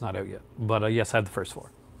 5 yet. It's not out yet. But yes, I had the first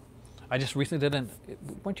 4. I just recently did an.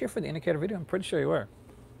 Weren't you here for the indicator video? I'm pretty sure you were.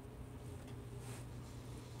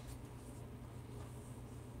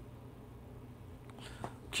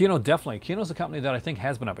 Kino, definitely. Kino's a company that I think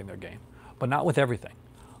has been upping their game, but not with everything.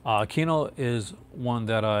 Kino is one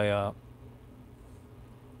that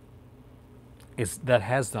that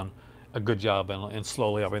has done a good job in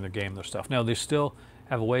slowly upping their game, their stuff. Now they still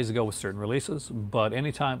have a ways to go with certain releases, but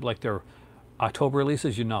anytime like their October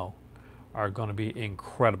releases, are going to be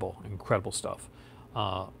incredible, incredible stuff.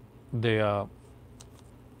 They have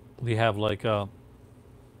like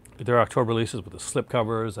their October releases with the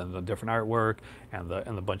slipcovers and the different artwork and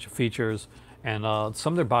the bunch of features, and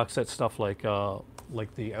some of their box set stuff like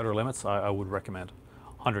the Outer Limits I would recommend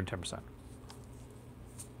 110%.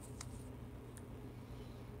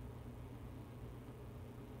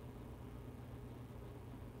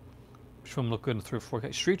 Film look good through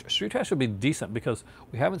 4K. Street Trash would be decent because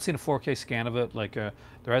we haven't seen a 4K scan of it. Like there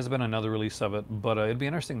has been another release of it, but it'd be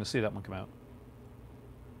interesting to see that one come out.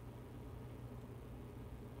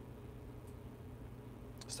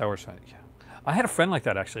 Star Wars fan, yeah. I had a friend like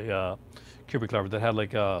that actually, Cubic Clever, that had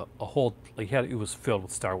like a whole like it was filled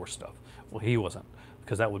with Star Wars stuff. Well, he wasn't,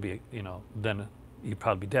 because that would be then he'd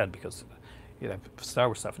probably be dead because he'd have Star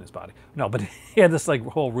Wars stuff in his body. No, but he had this like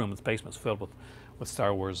whole room, his basement was filled with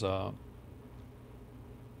Star Wars.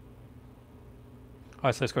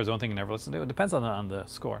 Isolated score is the only thing you never listen to. It depends on the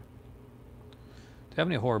score. Do you have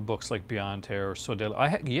any horror books like Beyond Terror or So Deadly?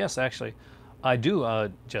 Yes, actually, I do,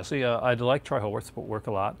 Jesse. I like Troy Haworth's work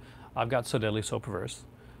a lot. I've got So Deadly, So Perverse.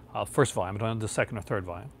 First volume. I don't have the second or third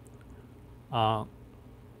volume.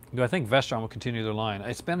 Do I think Vestron will continue their line?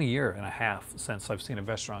 It's been a year and a half since I've seen a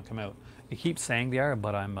Vestron come out. They keep saying they are,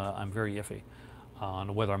 but I'm very iffy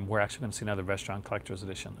on whether we're actually going to see another Vestron Collector's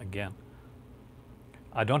Edition again.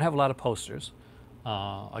 I don't have a lot of posters.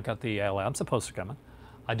 I got the Lamsa poster coming.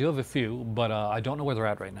 I do have a few, but I don't know where they're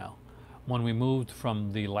at right now. When we moved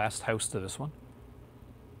from the last house to this one.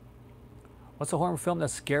 What's the horror film that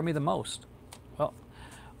scared me the most? Well,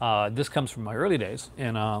 this comes from my early days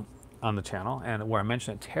on the channel, and where I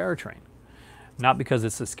mentioned it, Terror Train. Not because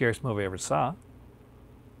it's the scariest movie I ever saw,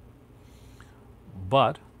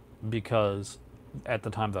 but because at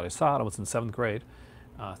the time that I saw it, I was in 7th grade.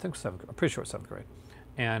 I think it was 7th. I'm pretty sure it was 7th grade,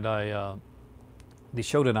 and they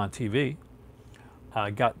showed it on TV.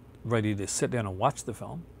 I got ready to sit down and watch the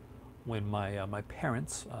film when my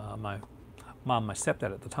parents, my mom, my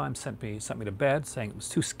stepdad at the time, sent me to bed, saying it was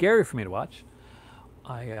too scary for me to watch.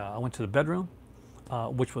 I went to the bedroom,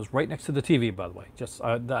 which was right next to the TV, by the way. Just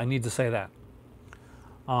I need to say that.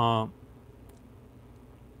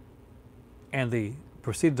 And they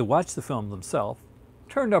proceeded to watch the film themselves.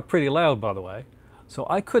 Turned up pretty loud, by the way, so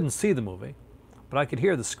I couldn't see the movie, but I could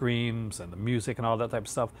hear the screams and the music and all that type of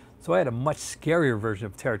stuff. So I had a much scarier version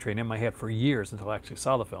of Terror Train in my head for years until I actually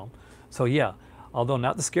saw the film. So yeah, although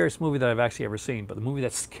not the scariest movie that I've actually ever seen, but the movie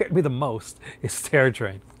that scared me the most is Terror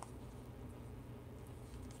Train.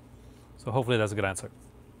 So hopefully that's a good answer.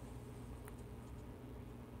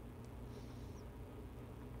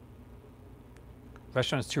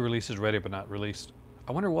 Vestron has 2 releases ready but not released.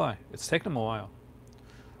 I wonder why. It's taken them a while.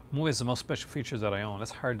 Movie has the most special features that I own.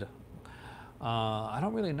 That's hard to... I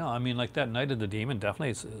don't really know. I mean, like that Night of the Demon definitely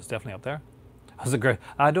is definitely up there.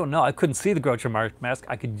 I don't know. I couldn't see the Groucho mask.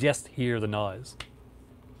 I could just hear the noise.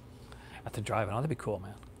 At the drive-in. Oh, that'd be cool,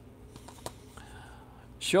 man.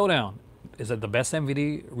 Showdown. Is it the best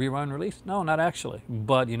MVD rerun release? No, not actually.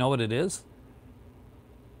 But you know what it is?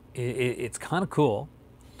 It's kind of cool.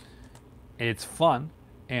 It's fun.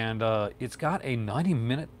 And it's got a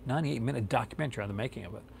 98-minute documentary on the making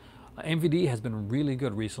of it. MVD has been really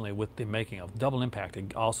good recently with the making of Double Impact.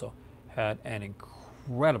 It also had an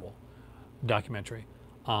incredible documentary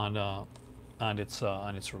on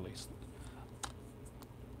its release.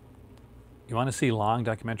 You want to see long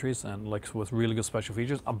documentaries and like with really good special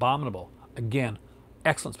features? Abominable. Again,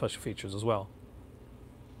 excellent special features as well.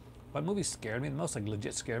 What movie scared me the most? Like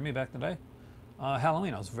legit scared me back in the day?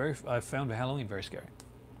 Halloween. I found Halloween very scary.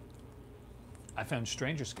 I found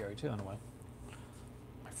Stranger scary too in a way.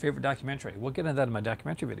 My favorite documentary. We'll get into that in my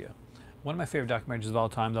documentary video. One of my favorite documentaries of all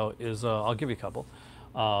time though is I'll give you a couple.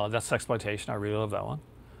 That's Sexploitation. I really love that one.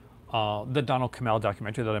 The Donald Cammell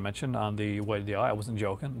documentary that I mentioned on the Way to the Eye. I wasn't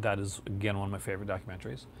joking. That is again one of my favorite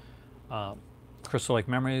documentaries. Crystal Lake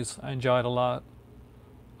Memories. I enjoyed a lot.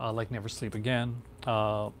 Like Never Sleep Again.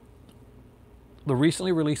 The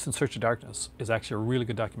recently released In Search of Darkness is actually a really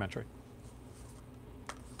good documentary.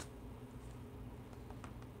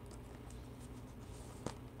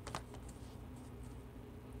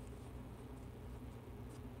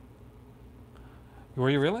 Were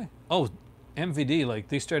you really? Oh, MVD, like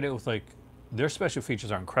they started out with like their special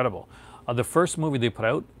features are incredible. The first movie they put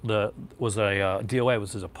out was a DOA,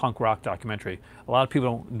 was a punk rock documentary. A lot of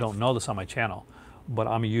people don't know this on my channel, but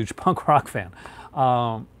I'm a huge punk rock fan.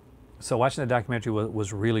 So watching the documentary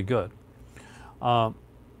was really good. Now,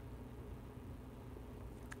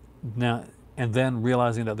 and then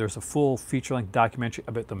realizing that there's a full feature-length documentary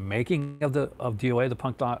about the making of DOA, the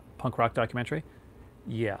punk rock documentary.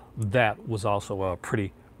 Yeah, that was also a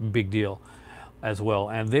pretty big deal as well.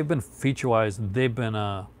 And they've been feature-wise,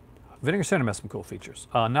 Vinegar Syndrome has some cool features.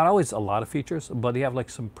 Not always a lot of features, but they have like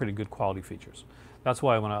some pretty good quality features. That's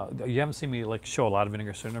why you haven't seen me like show a lot of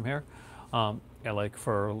Vinegar Syndrome here. And like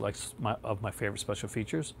for like my favorite special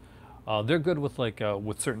features, they're good with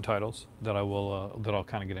with certain titles that I'll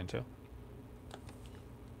kind of get into.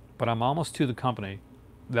 But I'm almost to the company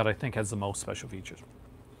that I think has the most special features,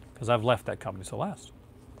 because I've left that company to last,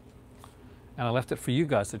 and I left it for you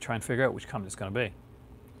guys to try and figure out which company it's going to be.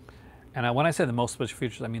 And when I say the most special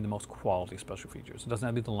features, I mean the most quality special features. It doesn't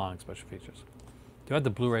have to be the long special features. Do I have the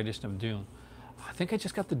Blu-ray edition of Dune? I think I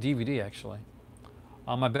just got the DVD actually.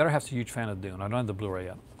 My better half's a huge fan of Dune. I don't have the Blu-ray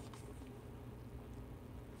yet.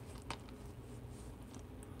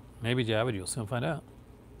 Maybe you have it. You'll soon find out.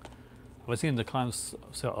 Have I seen the Climbs?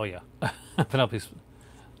 So, oh yeah, Penelope's.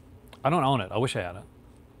 I don't own it. I wish I had it.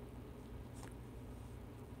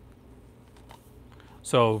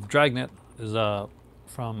 So Dragnet is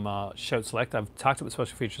from Shout Select. I've talked about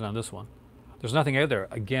special features on this one. There's nothing out there.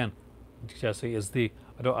 Again, Jesse is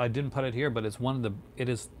I didn't put it here, but it's it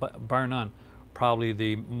is bar none, probably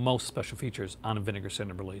the most special features on a Vinegar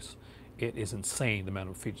Syndrome release. It is insane the amount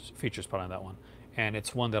of features put on that one, and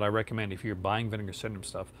it's one that I recommend if you're buying Vinegar Syndrome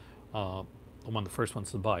stuff. One of the first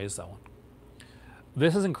ones to buy is that one.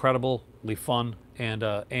 This is incredibly fun, and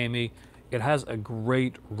AME, it has a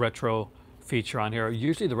great retro feature on here.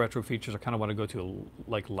 Usually the retro features are kind of what I go to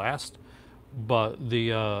like last, but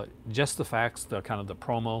just the facts, the kind of the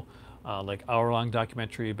promo, like hour-long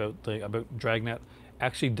documentary about Dragnet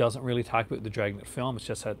actually doesn't really talk about the Dragnet film. It's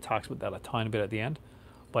just that it talks about that a tiny bit at the end,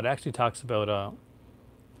 but it actually talks about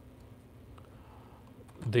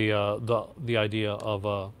the idea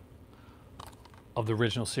of the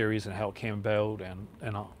original series and how it came about,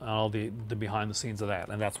 and all the behind the scenes of that,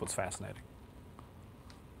 and that's what's fascinating.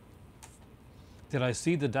 Did I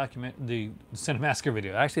see the Cinemassacre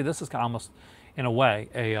video? Actually, this is almost, in a way,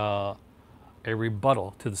 a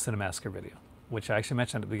rebuttal to the Cinemassacre video, which I actually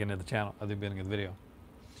mentioned at the beginning of the channel, at the beginning of the video.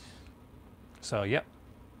 So, yep.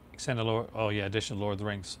 Extended Lord, oh yeah, edition of Lord of the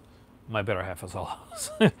Rings. My better half is all.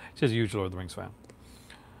 She's a huge Lord of the Rings fan.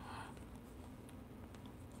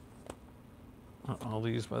 All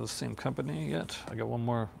these by the same company yet? I got one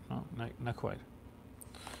more. No, not quite.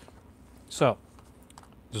 So,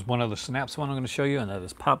 there's one other Synapse one I'm going to show you, and that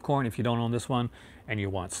is Popcorn. If you don't own this one and you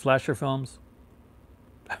want slasher films,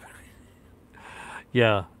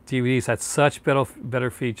 yeah, DVDs had such better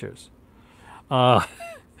features. That's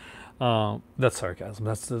sarcasm.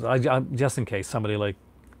 That's just in case somebody like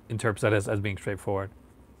interprets that as being straightforward.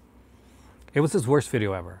 It was his worst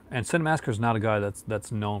video ever, and Cinemassacre is not a guy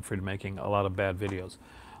that's known for making a lot of bad videos,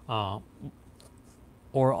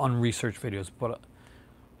 or unresearched videos. But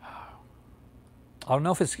I don't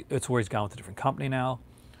know if it's where he's gone with a different company now.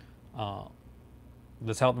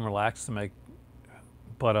 That's helped him relax to make.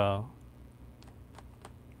 But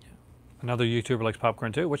another YouTuber likes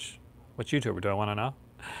popcorn too. Which YouTuber do I want to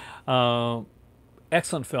know?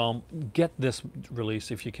 Excellent film. Get this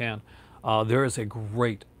release if you can. There is a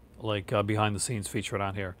great behind the scenes feature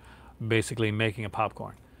on here, basically making a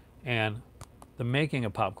popcorn, and the making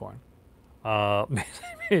of popcorn.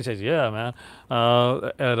 It says, yeah,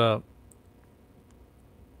 man.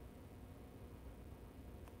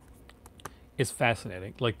 It's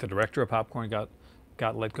fascinating. Like the director of Popcorn got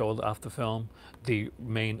let go off the film. The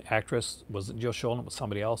main actress wasn't Jill Schoen, it was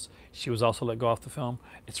somebody else. She was also let go off the film.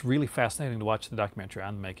 It's really fascinating to watch the documentary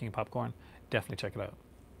on the making of Popcorn. Definitely check it out.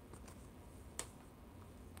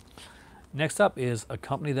 Next up is a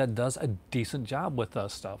company that does a decent job with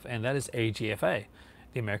stuff, and that is AGFA,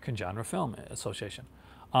 the American Genre Film Association.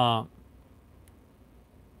 Um,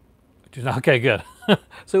 okay, good.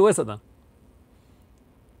 So who is it then?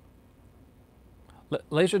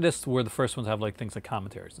 Laserdiscs were the first ones to have like things like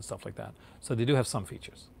commentaries and stuff like that. So they do have some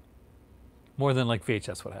features, more than like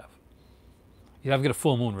VHS would have. You have to get a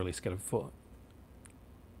full moon release, get a full.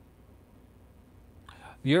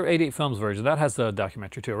 Your 88 Films version that has the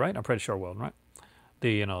documentary too, right? I'm pretty sure, World, right?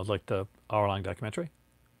 The like the hour-long documentary.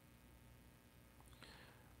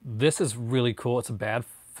 This is really cool. It's a bad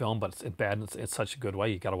film, but it's bad. It's such a good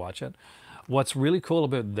way. You got to watch it. What's really cool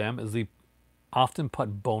about them is they often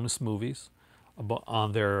put bonus movies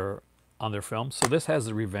on their films. So this has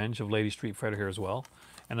the Revenge of Lady Street Fighter here as well,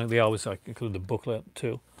 and then they always include the booklet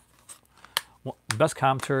too. Well, best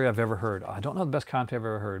commentary I've ever heard. I don't know the best commentary I've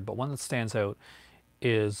ever heard, but one that stands out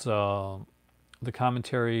is the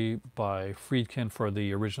commentary by Friedkin for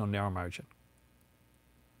the original Narrow Margin.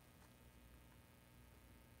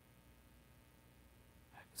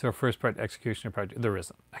 It's our first part executioner project. There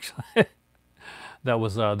isn't actually. That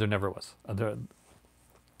was there never was.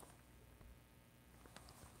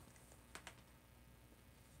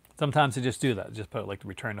 Sometimes they just do that. Just put it like the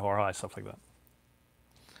Return to Horror High, stuff like that.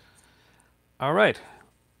 All right.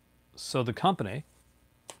 So the company.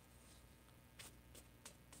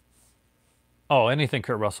 Oh, anything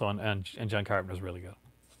Kurt Russell and John Carpenter is really good.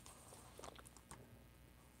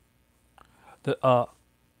 The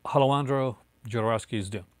Alejandro Jodorowsky's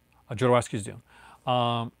Dune. Jodorowsky's Dune.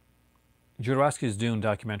 Jodorowsky's Dune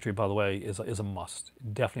documentary, by the way, is a must.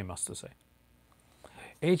 Definitely a must to see.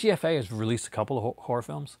 AGFA has released a couple of horror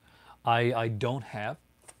films. I don't have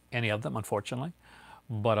any of them, unfortunately,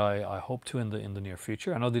 but I hope to in the near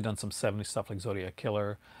future. I know they've done some 70s stuff like Zodiac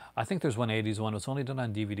Killer. I think there's one 80s one. It was only done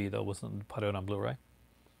on DVD though, wasn't put out on Blu-ray.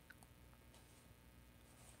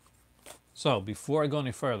 So before I go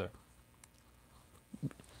any further, I'm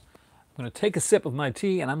going to take a sip of my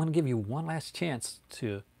tea and I'm going to give you one last chance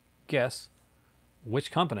to guess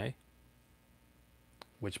which company,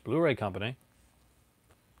 which Blu-ray company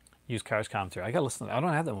used Cars commentary. I got to listen to that. I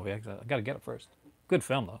don't have that movie. I got to get it first. Good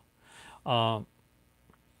film though.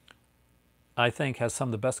 I think has some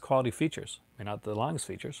of the best quality features. I mean, not the longest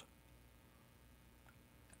features,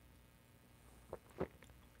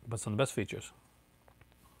 but some of the best features.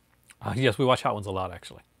 Yes, we watch Hot Ones a lot,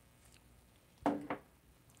 actually.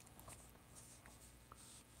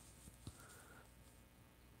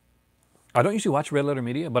 I don't usually watch Red Letter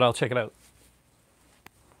Media, but I'll check it out.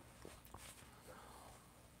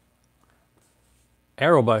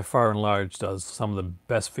 Arrow by far and large does some of the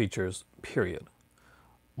best features, period.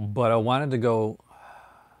 But I wanted to go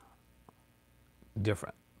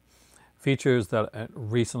different. Features that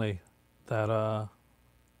recently that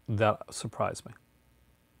surprised me.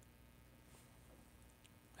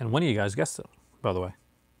 And one of you guys guessed it, by the way.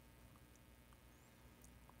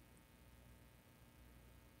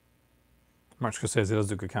 Martin Scorsese does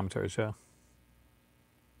do good commentaries, yeah.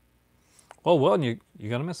 Oh, well, you're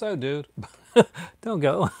going to miss out, dude. Don't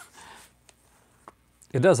go.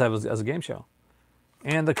 It does have as a game show.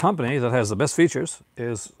 And the company that has the best features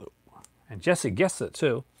is, and Jesse guessed it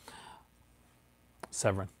too,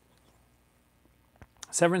 Severin.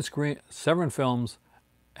 Severin Films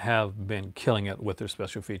have been killing it with their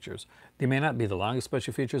special features. They may not be the longest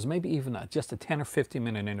special features, maybe even just a 10 or 15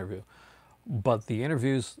 minute interview. But the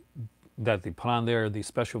interviews that they put on there, the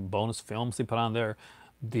special bonus films they put on there,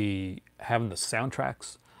 having the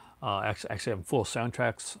soundtracks, actually having full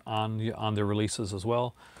soundtracks on their releases as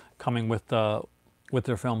well, coming with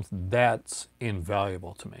their films, that's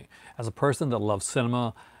invaluable to me. As a person that loves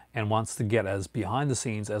cinema and wants to get as behind the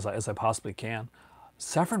scenes as I possibly can,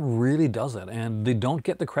 Severin really does it, and they don't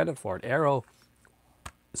get the credit for it. Arrow,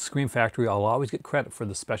 Scream Factory, I'll always get credit for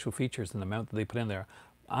the special features and the amount that they put in there.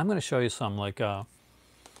 I'm going to show you some like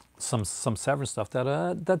some Severin stuff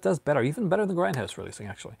that does better, even better than Grindhouse releasing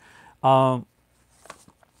actually. And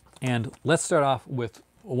let's start off with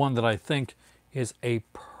one that I think is a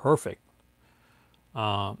perfect.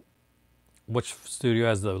 Which studio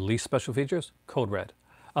has the least special features? Code Red.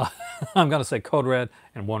 I'm going to say Code Red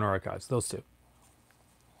and Warner Archives, those two.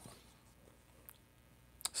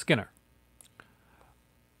 Skinner.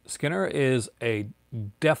 Skinner is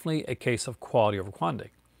definitely a case of quality over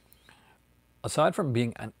quantity. Aside from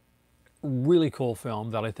being a really cool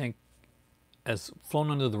film that I think has flown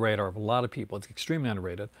under the radar of a lot of people, it's extremely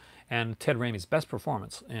underrated, and Ted Raimi's best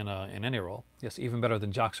performance in any role. Yes, even better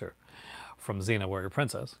than Joxer from Xena Warrior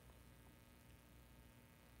Princess.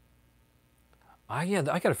 I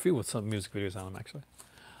got a few with some music videos on them actually.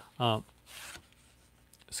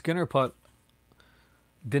 Skinner put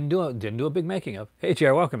Didn't do a big making of. Hey,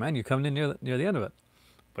 JR, welcome, man. You're coming in near the end of it,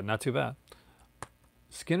 but not too bad.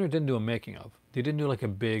 Skinner didn't do a making of. They didn't do like a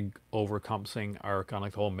big overcompassing arc on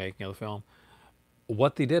like the whole making of the film.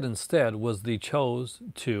 What they did instead was they chose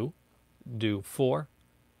to do 4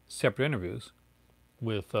 separate interviews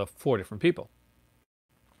with 4 different people.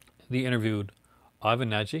 They interviewed Ivan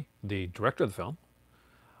Nagy, the director of the film.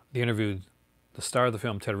 They interviewed the star of the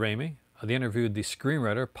film, Ted Raimi. They interviewed the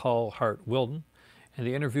screenwriter, Paul Hart Wilden. And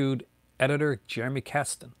they interviewed editor Jeremy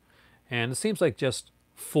Kasten. And it seems like just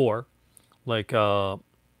 4 like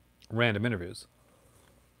random interviews.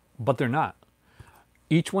 But they're not.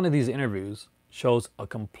 Each one of these interviews shows a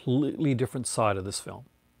completely different side of this film.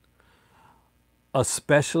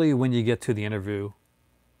 Especially when you get to the interview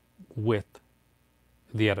with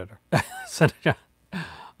the editor. The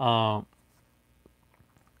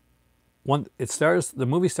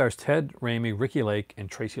movie stars Ted Raimi, Ricky Lake, and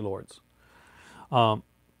Tracy Lords.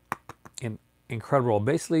 Incredible.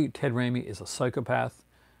 Basically, Ted Raimi is a psychopath,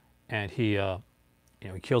 and he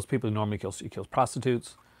kills people. He kills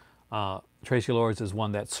prostitutes. Tracy Lords is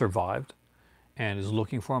one that survived, and is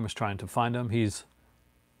looking for him. Is trying to find him. He's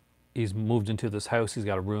moved into this house. He's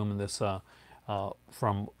got a room in this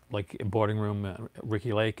from like a boarding room,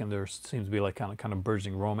 Ricky Lake, and there seems to be like kind of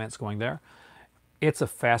burgeoning romance going there. It's a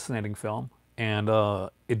fascinating film, and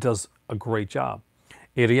it does a great job.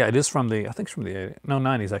 It is from the, I think it's from the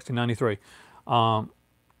 90s, actually, 93.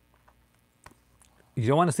 You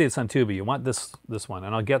don't want to see this on Tubi. You want this one,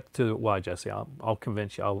 and I'll get to why, Jesse. I'll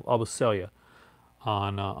convince you. I'll sell you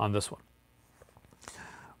on this one.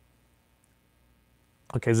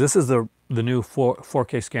 Okay, this is the new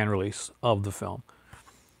 4K scan release of the film,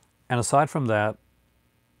 and aside from that,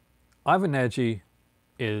 Ivan Nagy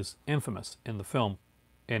is infamous in the film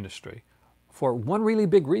industry for one really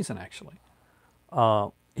big reason, actually.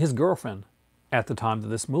 His girlfriend at the time that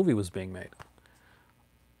this movie was being made,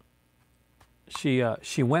 she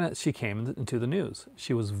came into the news.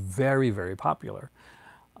 She was very, very popular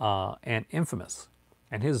and infamous,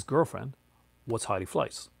 and his girlfriend was Heidi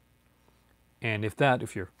Fleiss. And if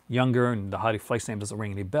you're younger and the Heidi Fleiss name doesn't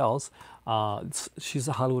ring any bells, she's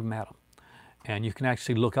a Hollywood madam, and you can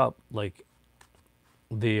actually look up like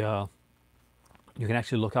her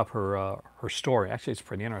story. Actually, it's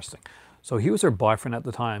pretty interesting. So he was her boyfriend at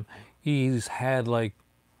the time. He's had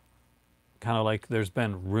there's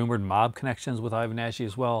been rumored mob connections with Ivan Nagy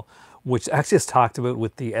as well, which actually is talked about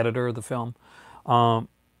with the editor of the film.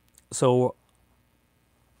 So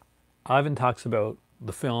Ivan talks about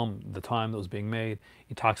the film, the time that was being made.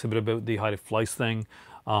 He talks a bit about the Heidi Fleiss thing.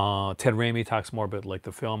 Ted Raimi talks more about like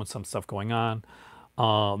the film and some stuff going on.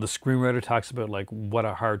 The screenwriter talks about like what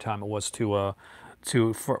a hard time it was to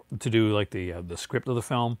do like the script of the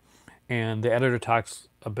film, and the editor talks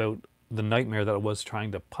about the nightmare that it was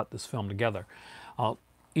trying to put this film together.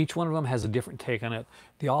 Each one of them has a different take on it.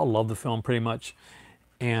 They all love the film pretty much,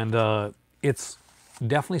 and it's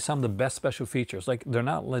definitely some of the best special features. Like don't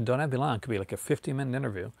have to be long. It could be like a 50-minute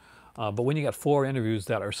interview, but when you got 4 interviews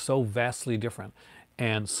that are so vastly different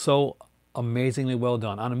and so amazingly well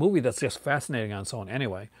done on a movie that's just fascinating on its own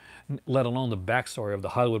anyway, let alone the backstory of the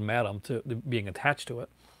Hollywood madam to being attached to it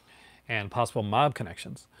and possible mob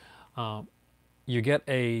connections, you get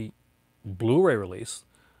a Blu-ray release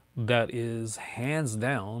that is hands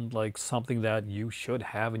down like something that you should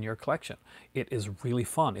have in your collection. It is really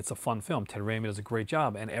fun. It's a fun film. Ted Raimi does a great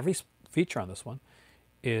job, and every feature on this one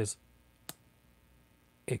is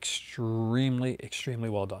extremely, extremely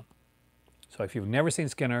well done. So if you've never seen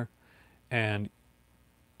Skinner and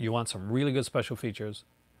you want some really good special features,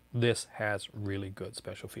 this has really good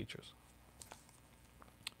special features.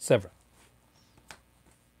 Severin.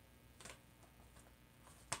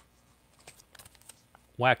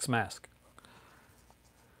 Wax mask.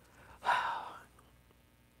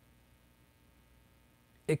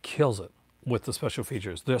 It kills it with the special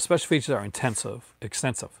features. The special features are extensive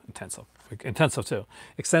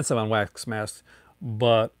on Wax Mask,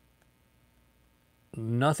 but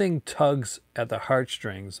nothing tugs at the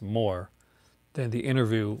heartstrings more than the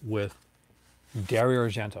interview with Dario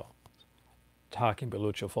Argento talking about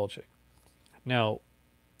Lucio Fulci. Now,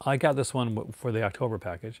 I got this one for the October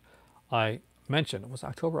package. I mentioned, it was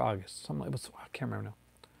October, August, something like, I can't remember now.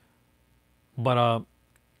 But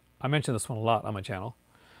I mentioned this one a lot on my channel.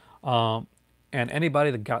 And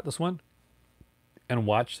anybody that got this one and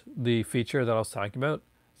watched the feature that I was talking about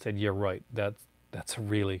said, "You're right. That's a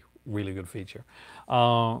really, really good feature."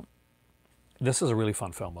 This is a really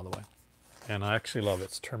fun film, by the way, and I actually love it.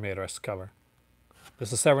 It's Terminator-esque cover.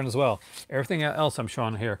 This is Severin as well. Everything else I'm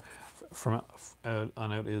showing here from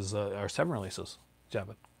on out is our Severin releases,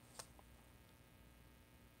 Javed.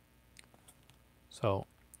 So,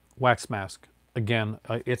 Wax Mask, again,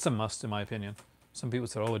 it's a must in my opinion. Some people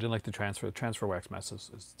said, "Oh, I didn't like the transfer." The transfer Wax Mask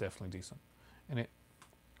is definitely decent, and it.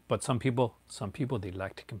 But some people, they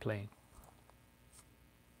like to complain.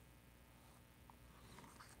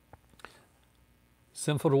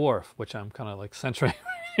 Sinful Dwarf, which I'm kind of like censoring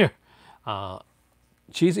here,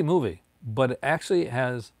 cheesy movie, but it actually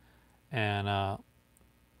has an.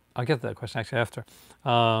 I'll get to that question actually after.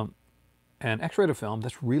 Um, an X-rated film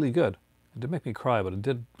that's really good. It did make me cry, but it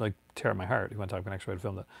did like tear at my heart. You want to talk about an X-rated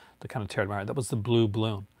film that kind of teared my heart? That was The Blue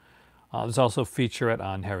Balloon. There's also a featurette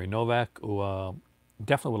on Harry Novak, who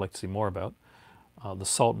definitely would like to see more about. The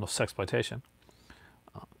Sultan of Sexploitation.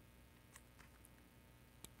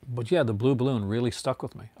 But yeah, The Blue Balloon really stuck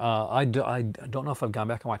with me. I don't know if I've gone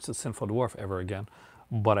back and watched The Sinful Dwarf ever again,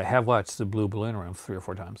 but I have watched The Blue Balloon around 3 or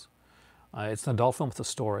 4 times. It's an adult film with a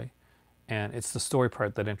story, and it's the story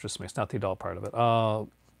part that interests me. It's not the adult part of it.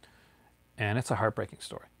 And it's a heartbreaking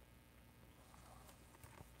story.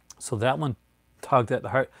 So that one tugged at the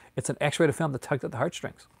heart. It's an X-rated film that tugged at the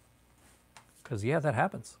heartstrings. Because yeah, that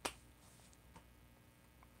happens.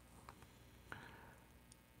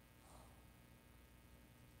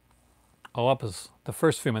 Oh, Up is the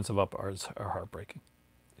first few minutes of Up are heartbreaking.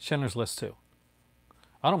 Schindler's List too.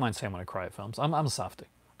 I don't mind saying when I cry at films. I'm a softie.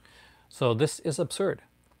 So this is absurd.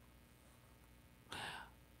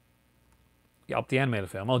 Yeah, Up, the animated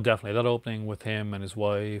film. Oh, definitely that opening with him and his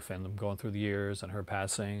wife and them going through the years and her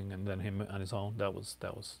passing and then him on his own. That was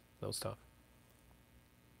tough.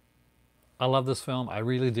 I love this film. I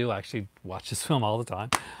really do. I actually watch this film all the time.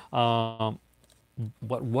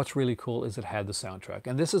 But what's really cool is it had the soundtrack,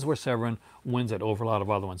 and this is where Severin wins it over a lot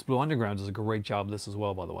of other ones. Blue Underground does a great job of this as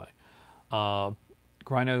well, by the way. Uh,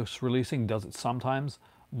 Grindhouse Releasing does it sometimes,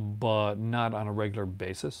 but not on a regular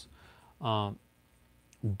basis.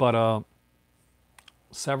 But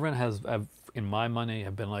Severin in my money,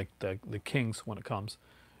 have been like the kings when it comes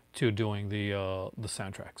to doing the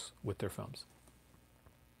soundtracks with their films.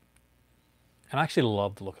 And I actually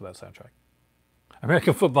love the look of that soundtrack.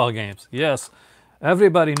 American football games, yes.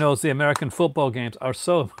 Everybody knows the American football games are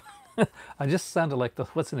so. I just sounded like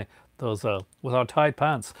what's the name? Those with our tight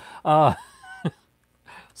pants.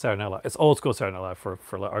 Saturday Night Live. It's old school Saturday Night Live for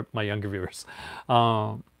my younger viewers.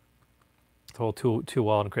 The whole two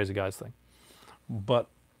wild and crazy guys thing. But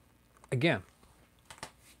again,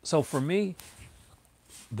 so for me,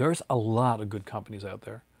 there's a lot of good companies out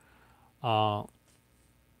there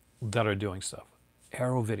that are doing stuff.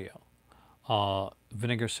 Arrow Video,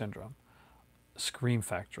 Vinegar Syndrome, Scream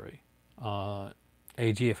Factory,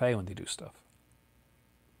 AGFA when they do stuff.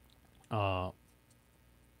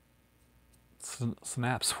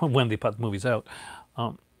 Snaps when they put movies out.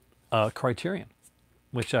 Criterion,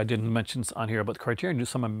 which I didn't mention on here, but Criterion do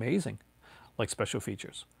some amazing, like special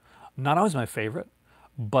features. Not always my favorite,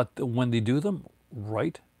 but when they do them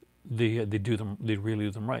right, they do them. They really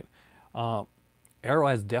do them right.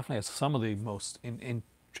 Arrow definitely has some of the most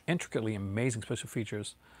intricately amazing special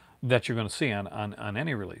features that you're going to see on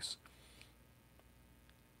any release.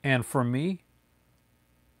 And for me,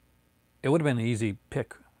 it would have been an easy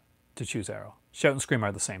pick to choose Arrow. Shout and Scream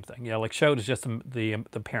are the same thing. Yeah, like Shout is just the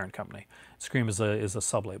parent company. Scream is a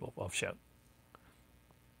sub-label of Shout.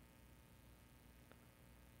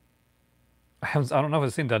 I don't know if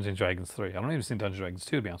I've seen Dungeons and Dragons 3. I don't even seen Dungeons and Dragons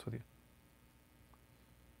 2, to be honest with you.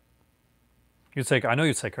 I know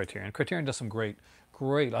you'd say Criterion. Criterion does some great.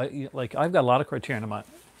 I've got a lot of Criterion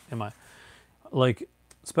in my, like,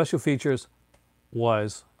 special features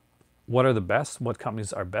was, what are the best? What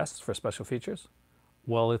companies are best for special features?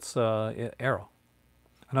 Well, it's Arrow.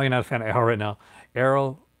 I know you're not a fan of Arrow right now.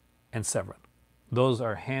 Arrow and Severin. Those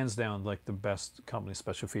are hands down like the best companies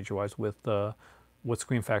special feature wise, with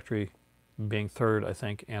Scream Factory being third, I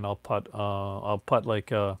think, and I'll put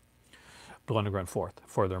like Blue Underground fourth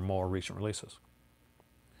for their more recent releases.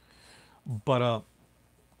 But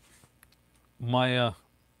my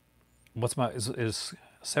is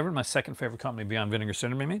Severin my second favorite company beyond Vinegar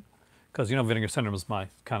Syndrome? I mean, because Vinegar Syndrome is my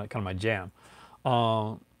kind of my jam.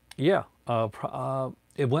 Yeah,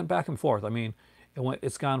 it went back and forth. I mean,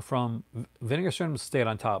 it's gone from Vinegar Syndrome stayed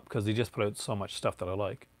on top because they just put out so much stuff that I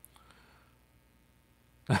like.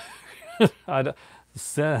 I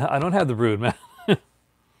don't have the brood, man.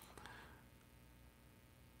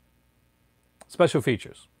 Special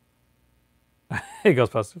features. Hey,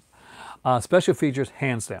 Ghostbusters. Special features,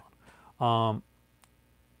 hands down.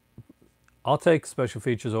 I'll take special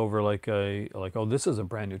features over oh, this is a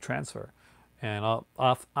brand new transfer, and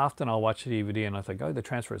often I'll watch the DVD and I think, oh, the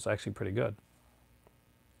transfer is actually pretty good.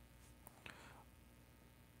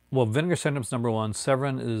 Well, Vinegar Syndrome's number one.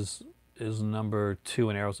 Severin is number two,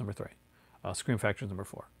 and Arrow's number three. Scream Factory is number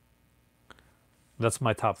 4. That's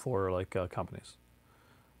my top 4 like companies.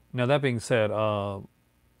 Now that being said, do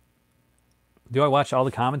I watch all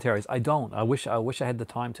the commentaries? I don't. I wish I had the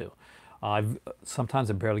time to. Sometimes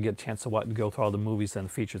I barely get a chance to go through all the movies and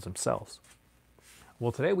the features themselves.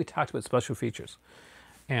 Well, today we talked about special features,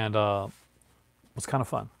 and it was kind of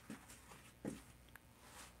fun.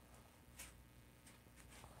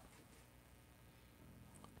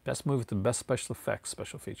 Best movie with the best special effects,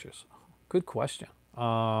 special features. Good question.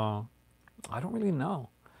 I don't really know.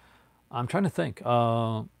 I'm trying to think.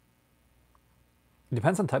 It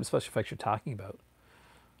depends on the type of special effects you're talking about.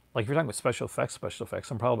 Like if you're talking about special effects,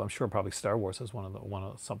 I'm sure probably Star Wars has one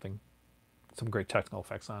of something, some great technical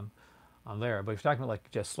effects on there. But if you're talking about like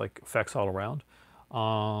just like effects all around,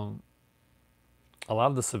 um, a lot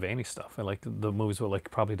of the Savini stuff, and like the movies with like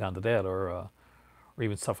probably Dawn of the Dead, or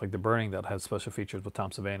even stuff like The Burning that has special features with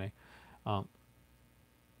Tom Savini. Um,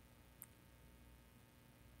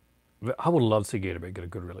 I would love to see Gatorade get a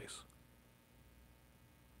good release.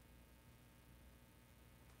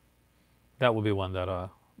 That would be one that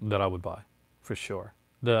I would buy for sure.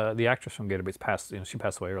 The actress from Gator Bates passed. She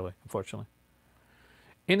passed away early, unfortunately.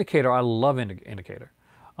 Indicator, I love Indicator.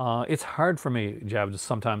 It's hard for me, Jab, to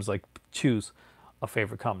sometimes like choose a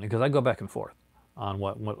favorite company because I go back and forth on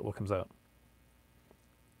what comes out.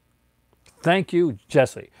 Thank you,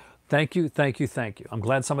 Jesse. Thank you, thank you, thank you. I'm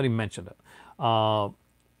glad somebody mentioned it. Uh,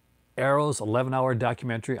 Arrow's 11-hour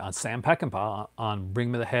documentary on Sam Peckinpah on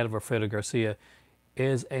Bring Me the Head of Alfredo Garcia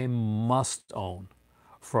is a must own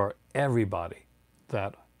for everybody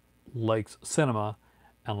that likes cinema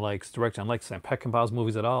and likes directing and likes Sam Peckinpah's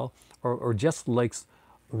movies at all, or just likes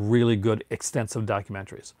really good extensive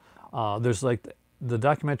documentaries. There's like the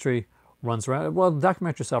documentary runs around, well, the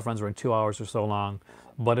documentary itself runs around 2 hours or so long,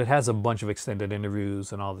 but it has a bunch of extended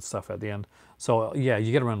interviews and all this stuff at the end. So yeah,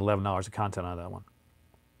 you get around 11 hours of content on that one.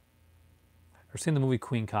 Ever seen the movie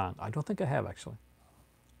Queen Kong? I don't think I have actually.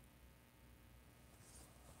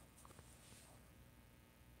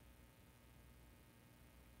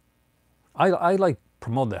 I like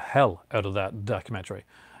promote the hell out of that documentary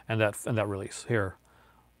and that release here.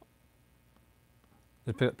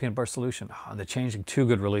 The Peanut Butter Solution. Oh, they're changing 2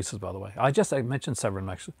 good releases, by the way. I mentioned Severin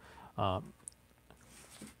actually.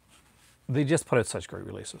 They just put out such great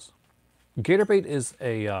releases. Gatorbait is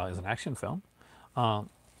an action film.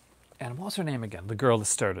 And what was her name again? The girl that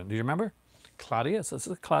starred in. Do you remember? Claudia. Is this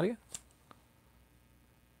Claudia?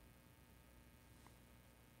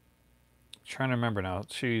 Trying to remember now.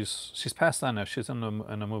 She's passed on now. She's in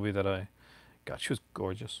a movie that I got. She was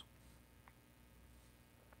gorgeous.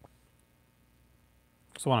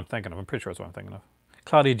 That's the one I'm thinking of. I'm pretty sure that's what I'm thinking of.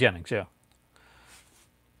 Claudia Jennings, yeah.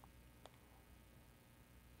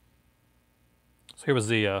 So here was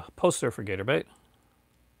the poster for Gatorbait.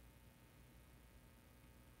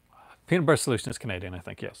 Peanut Butter Solution is Canadian, I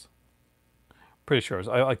think, yes. Pretty sure.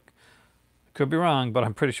 I could be wrong, but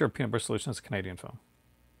I'm pretty sure Peanut Butter Solution is a Canadian film.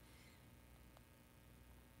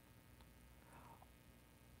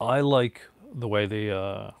 I like the way they,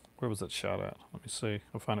 where was it shot at? Let me see.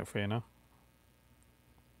 I'll find it for you now.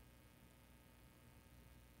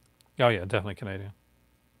 Oh yeah, definitely Canadian.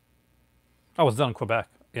 Oh, it was done in Quebec.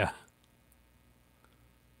 Yeah.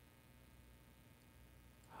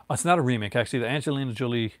 It's not a remake, actually. The Angelina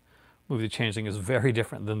Jolie movie, The Changeling, is very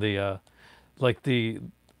different than like the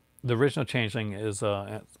original Changeling is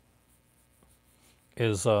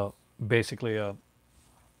basically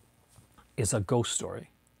is a ghost story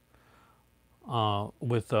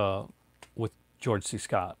with George C.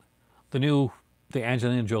 Scott. The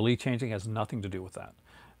Angelina Jolie Changeling has nothing to do with that.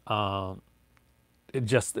 Uh,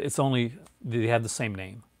 it's only they have the same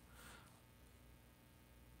name.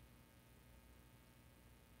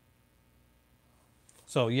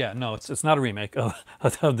 So yeah, no, it's not a remake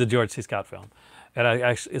of the George C. Scott film, and I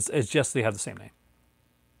actually it's just they have the same name.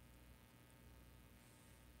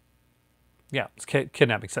 Yeah, it's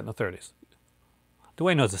kidnapping set in the 30s.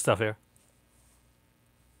 Dwayne knows this stuff here.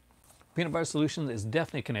 Peanut Butter Solutions is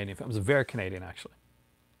definitely a Canadian film. It's very Canadian actually.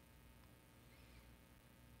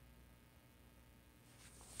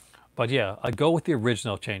 But yeah, I go with the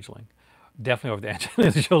original Changeling, definitely over the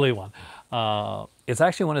Angelina Jolie one. It's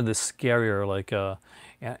actually one of the scarier, like,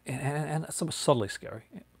 and some subtly scary.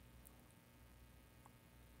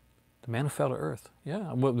 The Man Who Fell to Earth,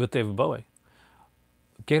 yeah, with David Bowie.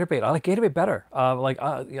 Gatorbait, I like Gatorbait better.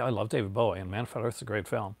 Yeah, I love David Bowie, and Man Who Fell to Earth is a great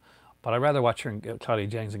film. But I'd rather watch her in Claudia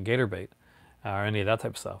Jennings and Gatorbait, or any of that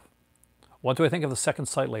type of stuff. What do I think of the Second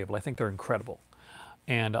Sight label? I think they're incredible.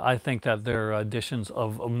 And I think that their editions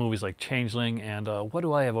of movies like Changeling and what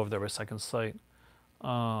do I have over there with Second Sight?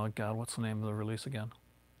 Oh God, what's the name of the release again?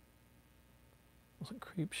 Was it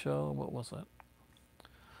Creep Show? What was it?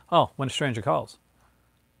 Oh, When a Stranger Calls.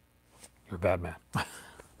 You're a bad man.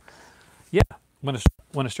 Yeah, when a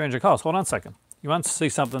stranger calls. Hold on a second. You want to see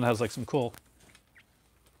something that has like some cool,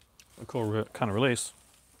 kind of release?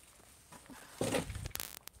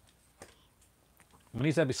 When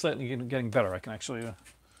these have be slightly getting better, I can actually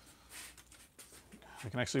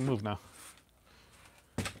move now.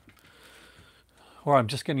 Or I'm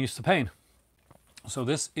just getting used to pain. So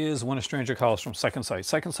this is When a Stranger Calls from Second Sight.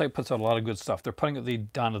 Second Sight puts out a lot of good stuff. They're putting out the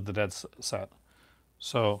Dawn of the Dead set.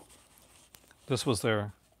 So this was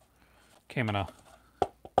their, came in a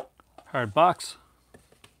hard box.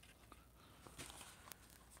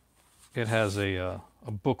 It has a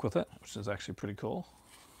book with it, which is actually pretty cool.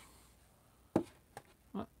 Oh,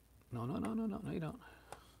 no, you don't.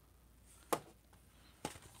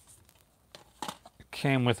 It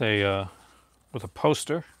came with a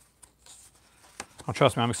poster. Oh,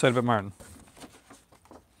 trust me, I'm excited about Martin.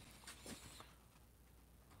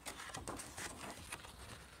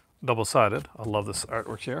 Double-sided. I love this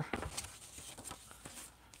artwork here.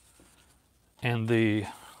 And the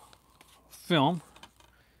film.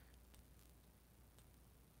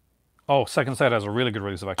 Oh, Second Sight has a really good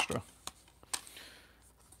release of extra.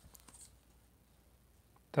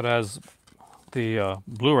 That has the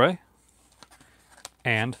Blu-ray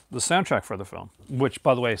and the soundtrack for the film, which,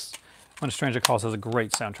 by the way, When a Stranger Calls has a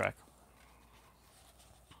great soundtrack.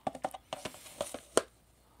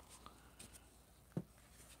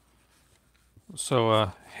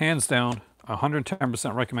 So, hands down,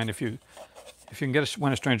 110% recommend if you can get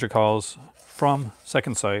When a Stranger Calls from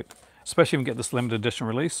Second Sight, especially if you can get this limited edition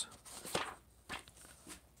release.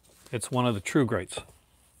 It's one of the true greats.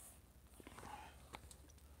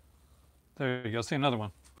 There you go. See another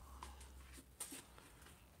one.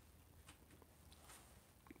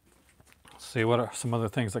 Let's see what are some other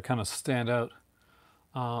things that kind of stand out.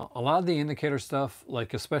 A lot of the indicator stuff,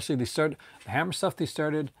 like especially the Hammer stuff they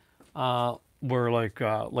started, were like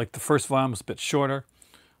the first volume was a bit shorter.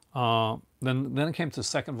 Then it came to the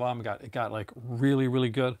second volume. It got like really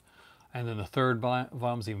good, and then the third volume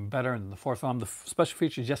was even better, and the fourth volume, the special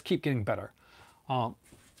features just keep getting better.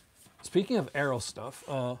 Speaking of Arrow stuff,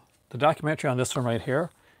 the documentary on this one right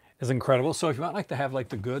here is incredible. So if you want like to have like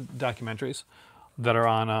the good documentaries that are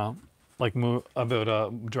on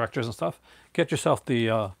about directors and stuff, get yourself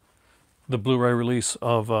the Blu-ray release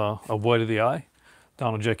of Void of the Eye,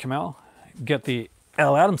 Donald J. Cammell. Get the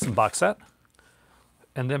Al Adamson box set,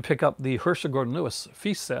 and then pick up the Herschel Gordon Lewis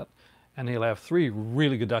Feast set, and you'll have 3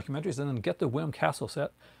 really good documentaries. And then get the William Castle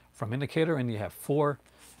set from Indicator, and you have 4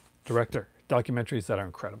 director documentaries that are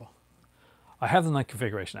incredible. I have the night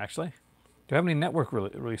configuration actually. Do you have any network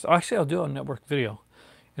release? Actually, I'll do a network video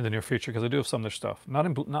in the near future because I do have some of their stuff.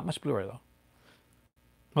 Not much Blu-ray though.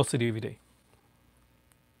 Mostly DVD.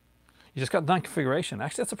 You just got Night Configuration.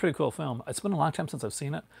 Actually, that's a pretty cool film. It's been a long time since I've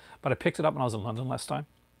seen it, but I picked it up when I was in London last time.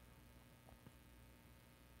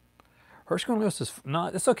 Herschel Gordon Lewis is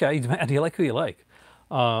not. It's okay. Do you like who you like?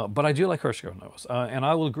 But I do like Herschel Gordon Lewis, and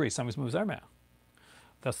I will agree. Some of his movies are bad.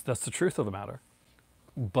 That's the truth of the matter.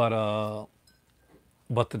 But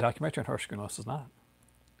the documentary on Herschel Gordon Lewis is not.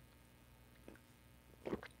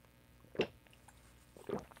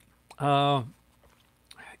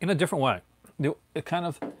 In a different way. It's kind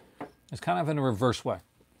of in a reverse way.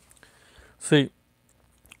 See,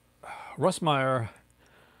 Russ Meyer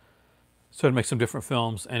started to make some different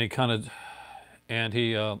films, and he went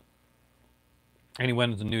into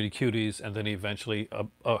Nudie Cuties, and then he eventually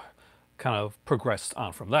kind of progressed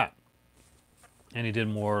on from that. And he did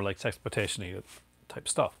more like sexploitation type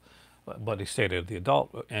stuff, but he stayed at the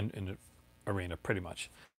adult and in the arena pretty much.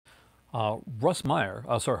 Herschel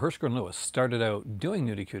Gordon Lewis started out doing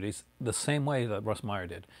Nudie Cuties the same way that Russ Meyer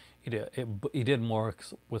did. He did more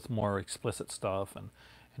with more explicit stuff and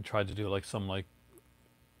tried to do like some like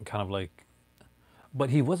kind of like,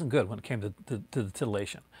 but he wasn't good when it came to the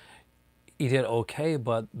titillation. He did okay,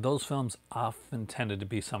 but those films often tended to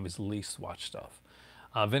be some of his least watched stuff.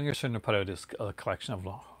 Vinegar Syndrome put out his collection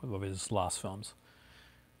of his lost films.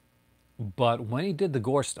 But when he did the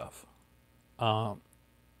gore stuff,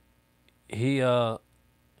 it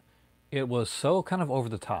was so kind of over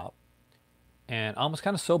the top and almost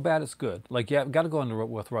kind of so bad it's good. Like, yeah, got to go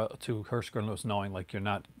to Herschel Gordon Lewis knowing like you're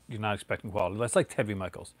not expecting quality. That's like Ted V.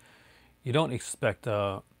 Michaels. You don't expect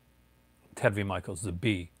Ted V. Michaels to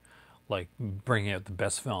be like bringing out the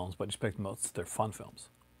best films, but you expect most they're fun films.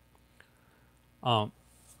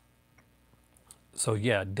 So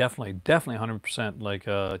yeah, definitely 100% like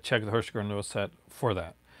check the Herschel Gordon Lewis set for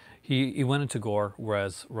that. He went into gore,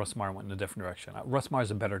 whereas Russ Meyer went in a different direction. Russ Meyer's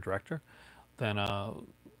a better director than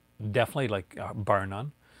definitely like bar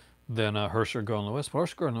none, than Hersher Gordon Lewis. But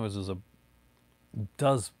Hersher Gordon Lewis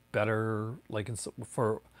does better, like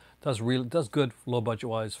for does good low budget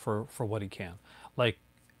wise for what he can. Like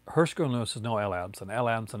Hersher Gordon Lewis is no L. Adamson. L.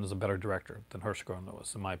 Adamson is a better director than Hersher Gordon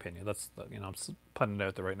Lewis, in my opinion. That's I'm putting it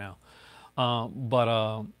out there right now. But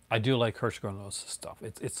I do like Hersher Gordon Lewis stuff.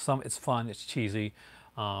 It's fun. It's cheesy.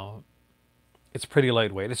 Uh, it's pretty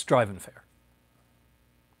lightweight. It's driving fair.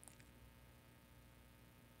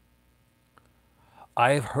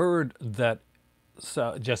 I've heard that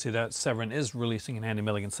Jesse, that Severin is releasing an Andy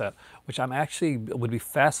Milligan set, which I'm actually would be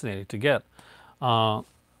fascinated to get. All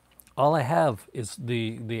I have is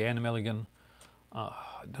the Andy Milligan. I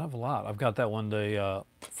don't have a lot. I've got that one, the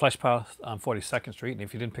Flesh Path on 42nd Street, and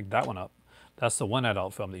if you didn't pick that one up, that's the one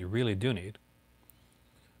adult film that you really do need.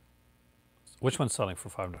 Which one's selling for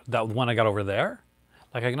 500? That one I got over there.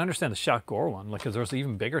 Like I can understand the Shock Gore one, like because there's an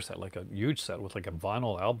even bigger set, like a huge set with like a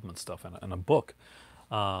vinyl album and stuff and a book.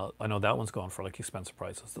 I know that one's going for like expensive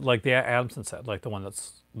prices. Like the Adamson set, like the one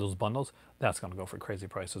that's those bundles, that's going to go for crazy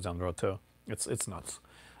prices down the road too. It's nuts.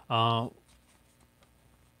 Uh,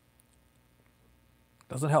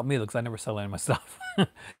 doesn't help me because I never sell any of my stuff.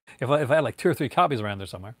 If I had like 2 or 3 copies around there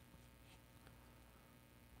somewhere.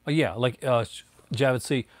 Yeah, like Javid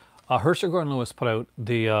C. Hersher Gordon Lewis put out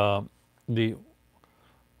the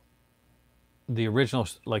original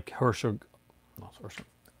like Hersher, no, Hersher.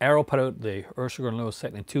 Arrow put out the Hersher Gordon Lewis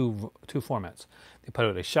set in two formats. They put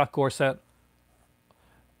out a Shock Gore set,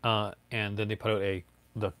 and then they put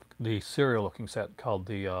out the serial looking set called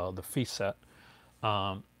the Feast set,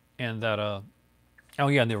 and that oh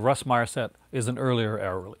yeah, and the Russ Meyer set is an earlier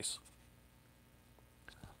Arrow release.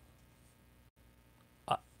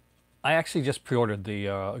 I actually just pre-ordered the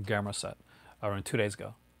Gamera set around 2 days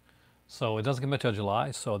ago, so it doesn't come out till July.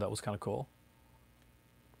 So that was kind of cool.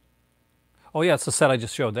 Oh yeah, it's the set I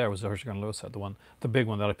just showed there. Was the Hersher Gordon Lewis set, the big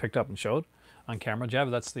one that I picked up and showed on camera. Jav,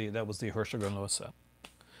 that was the Hersher Gordon Lewis set.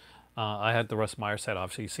 I had the Russ Meyer set.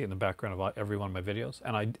 Obviously, you see it in the background of every one of my videos,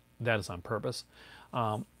 and that is on purpose,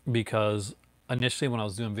 because initially when I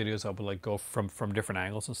was doing videos, I would like go from different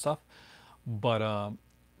angles and stuff, but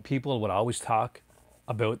people would always talk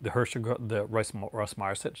about the Russ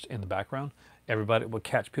Meyer set in the background. Everybody would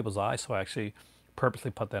catch people's eyes, so I actually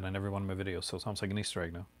purposely put that in every one of my videos. So it's almost like an Easter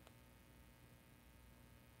egg now.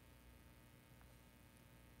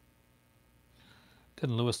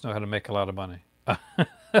 Didn't Lewis know how to make a lot of money?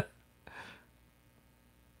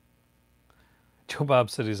 Joe Bob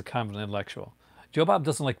said he's a confident intellectual. Joe Bob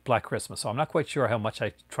doesn't like Black Christmas, so I'm not quite sure how much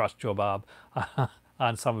I trust Joe Bob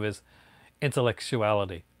on some of his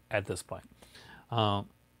intellectuality at this point. Um,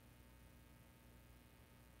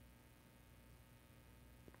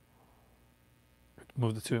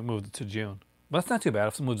 moved it to June. But that's not too bad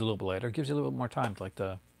if it moves a little bit later. It gives you a little bit more time to like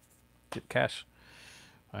to get cash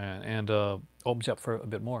and opens you up for a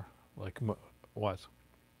bit more. Like what?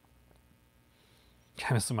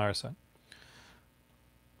 Mr. Meyer said.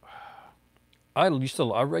 I used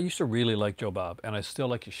to really like Joe Bob, and I still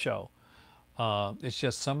like his show. It's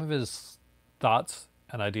just some of his thoughts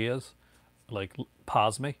and ideas, like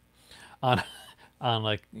pause me, on on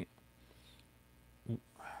like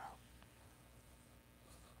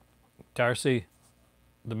Darcy,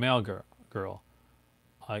 the male girl,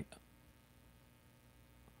 like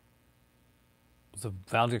the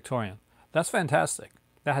valedictorian. That's fantastic.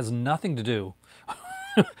 That has nothing to do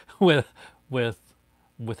with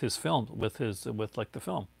with his film, with like the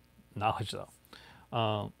film knowledge though.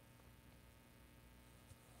 Um,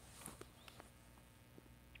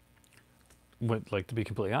 like to be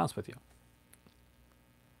completely honest with you,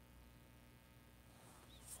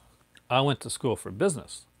 I went to school for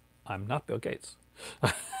business. I'm not Bill Gates.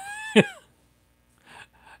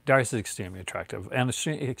 Darcy's extremely attractive and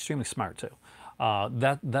extremely smart too.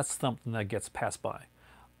 That's something that gets passed by.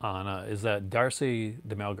 On is that Darcy,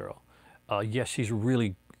 the male girl? Yes, she's a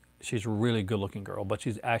really good looking girl, but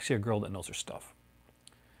she's actually a girl that knows her stuff.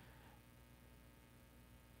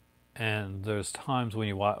 And there's times when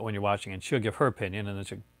when you're watching, and she'll give her opinion, and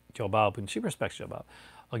then Joe Bob, and she respects Joe Bob.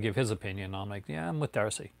 I'll give his opinion. And I'm like, yeah, I'm with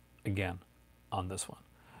Darcy again on this one.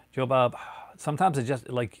 Joe Bob, sometimes it just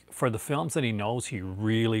like for the films that he knows, he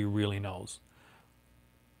really, really knows.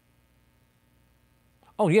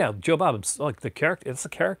 Oh yeah, Joe Bob, it's like the character. It's a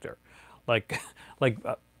character. Like, like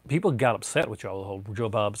people got upset with Joe. The whole Joe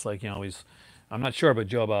Bob's like, he's. I'm not sure about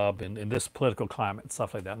Joe Bob in this political climate and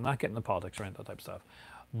stuff like that. I'm not getting into politics or any of that type of stuff.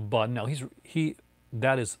 But no, he.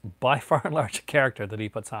 That is by far and large a character that he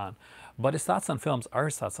puts on. But his thoughts on films are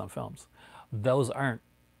his thoughts on films. Those aren't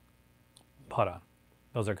put on.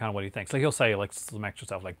 Those are kind of what he thinks. Like he'll say like some extra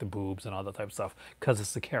stuff like the boobs and all that type of stuff because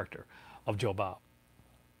it's the character of Joe Bob.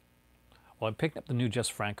 Well, I picked up the new Jess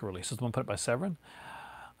Franco releases, the one put up by Severin.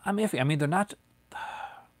 I'm iffy. I mean, they're not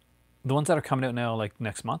the ones that are coming out now, like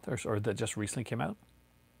next month or that just recently came out.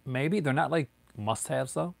 Maybe they're not like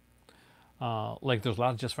must-haves though. Like there's a lot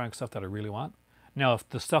of Jess Franco stuff that I really want. Now, if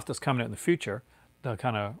the stuff that's coming out in the future, the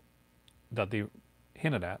kind of that they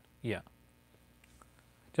hinted at, yeah.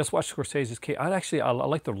 Just watch Scorsese's Cape. I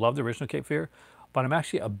like to love the original Cape Fear, but I'm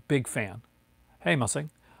actually a big fan. Hey, Mussing,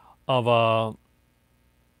 of the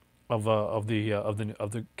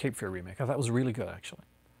Cape Fear remake. I thought it was really good actually.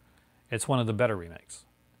 It's one of the better remakes,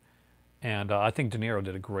 and I think De Niro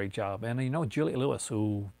did a great job. And you know Juliette Lewis,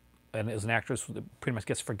 who and is an actress that pretty much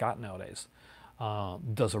gets forgotten nowadays,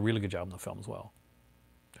 does a really good job in the film as well.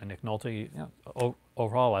 And Nick Nolte, you know,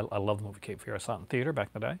 overall, I love the movie Cape Fear. I saw it in theater back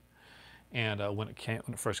in the day, and when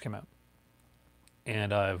it first came out,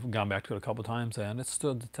 and I've gone back to it a couple of times, and it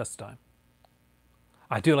stood the test of time.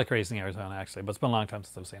 I do like Raising Arizona actually, but it's been a long time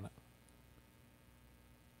since I've seen it.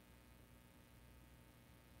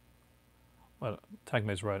 What talking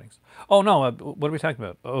about his writings? Oh no, what are we talking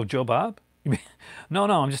about? Oh, Joe Bob? You mean? No,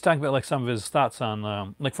 no, I'm just talking about like some of his thoughts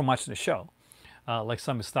on like from watching the show. Like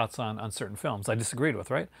some of his thoughts on certain films I disagreed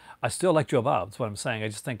with, right? I still like Joe Bob, that's what I'm saying. I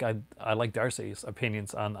just think I like Darcy's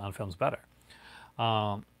opinions on films better.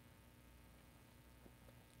 Um,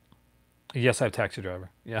 yes, I have Taxi Driver.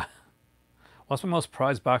 Yeah. What's my most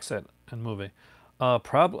prized box set and movie?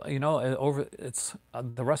 Probably, you know, over it's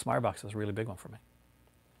the Russ Meyer box is a really big one for me.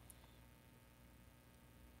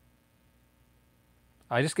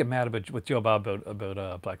 I just get mad about with Joe Bob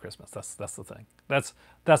about Black Christmas. That's the thing. That's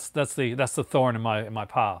the thorn in my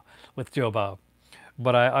paw with Joe Bob.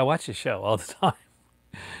 But I watch his show all the time,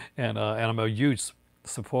 and I'm a huge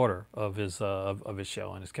supporter of his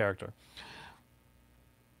show and his character.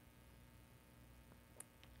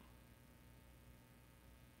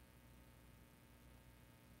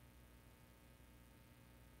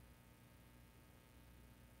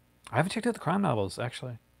 I haven't checked out the crime novels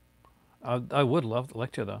actually. I would love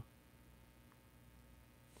like to though.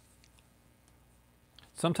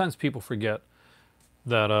 Sometimes people forget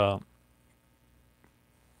that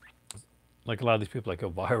like a lot of these people like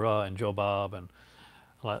Elvira and Joe Bob and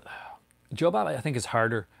a lot, Joe Bob I think is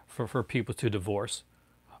harder for people to divorce.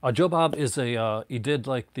 Joe Bob is a he did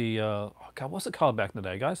like the oh God, what's it called back in the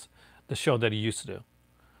day, guys? The show that he used to do.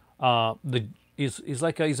 The he's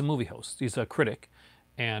like he's a movie host. He's a critic,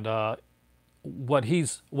 and what he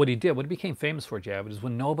did, what he became famous for, Javid, is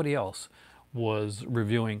when nobody else was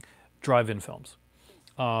reviewing drive-in films,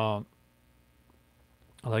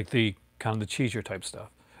 like the kind of the cheesier type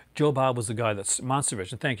stuff. Joe Bob was the guy that's Monster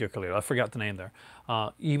Vision. Thank you, Khalil. I forgot the name there.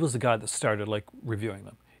 He was the guy that started like reviewing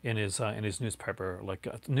them in his newspaper, like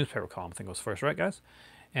newspaper column. I think it was first, right, guys?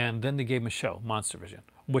 And then they gave him a show, Monster Vision,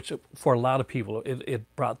 which for a lot of people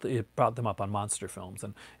it brought them up on monster films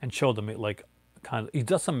and showed them like kind of he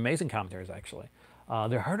does some amazing commentaries actually.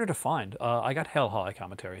 They're harder to find. I got Hell High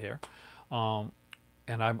commentary here, um,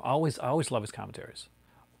 and I always love his commentaries.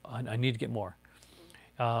 I need to get more.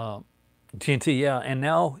 TNT, yeah, and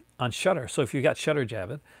now on Shutter. So if you got Shutter,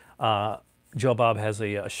 Javid, Joe Bob has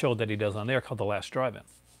a show that he does on there called The Last Drive-In,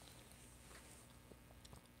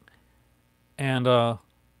 and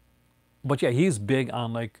but yeah, he's big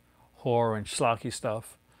on like horror and schlocky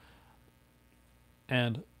stuff.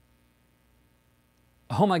 And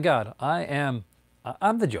oh my God, I'm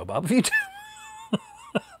the Joe Bob of YouTube.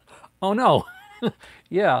 Oh no,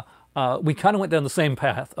 yeah, we kind of went down the same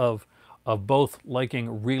path of both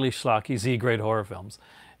liking really schlocky Z grade horror films,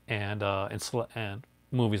 and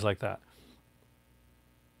movies like that.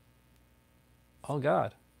 Oh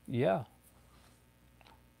God, yeah.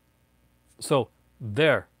 So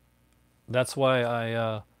there, that's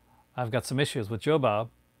why I've got some issues with Joe Bob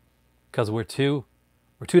because we're too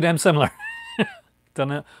damn similar. Don't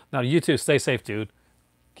it? Now you two stay safe, dude.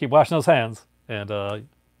 Keep washing those hands and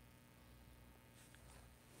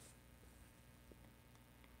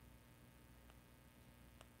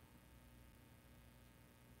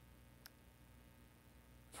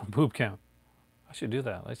boob count. I should do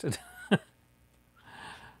that. I should.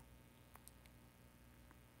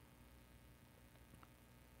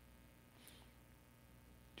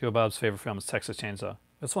 Joe Bob's favorite film is Texas Chainsaw.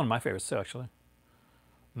 That's one of my favorites too, actually.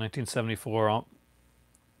 1974,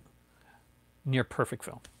 near perfect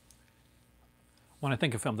film. When I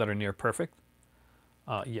think of films that are near perfect,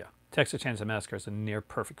 yeah, Texas Chainsaw Massacre is a near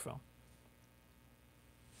perfect film.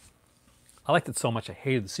 I liked it so much I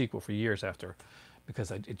hated the sequel for years after because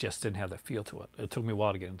it just didn't have that feel to it. It took me a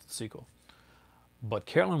while to get into the sequel. But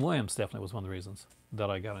Carolyn Williams definitely was one of the reasons. that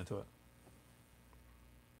I got into it.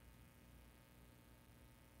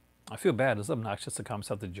 I feel bad. It's obnoxious to call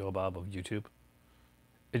myself the Joe Bob of YouTube.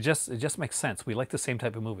 It just makes sense. We like the same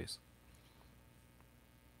type of movies.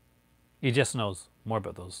 He just knows more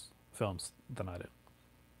about those films than I do.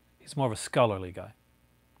 He's more of a scholarly guy.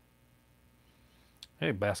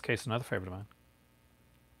 Hey, Bass Case, another favorite of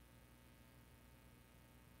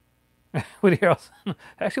mine. Woody Harrelson,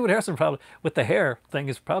 actually, Woody Harrelson probably with the hair thing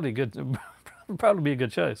is probably good. Probably be a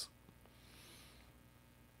good choice.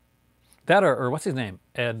 That or what's his name?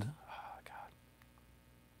 Ed. Oh, God,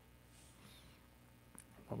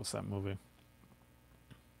 what was that movie?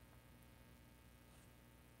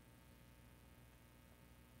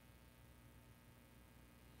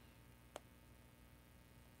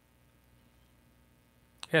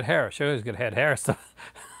 Ed Harris. Sure, he's good. Ed Harris to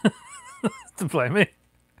play me.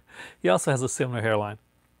 He also has a similar hairline.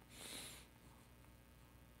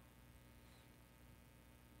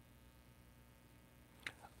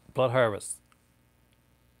 Blood Harvest.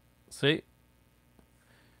 See,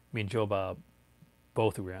 me and Joe Bob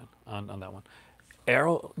both agree on that one.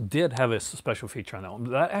 Arrow did have a special feature on that one.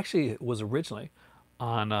 That actually was originally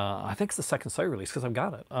on, I think it's the second Sight release because I've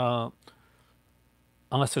got it.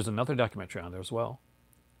 Unless there's another documentary on there as well.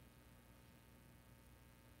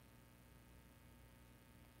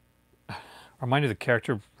 Remind you of the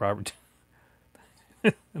character of Robert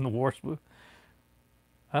in the Wars movie.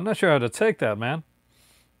 I'm not sure how to take that, man.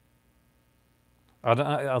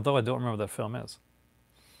 Although I don't remember what that film is.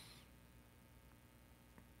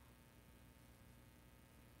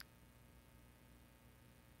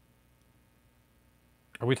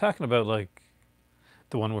 Are we talking about like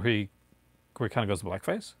the one where he kind of goes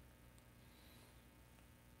blackface?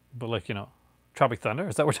 But like Tropic Thunder?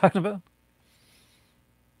 Is that what we're talking about?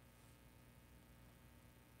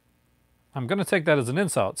 I'm gonna take that as an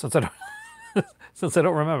insult since I don't since I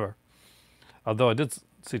don't remember. Although I did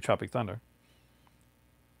see Tropic Thunder.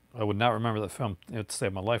 I would not remember that film. It would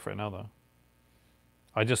save my life right now, though.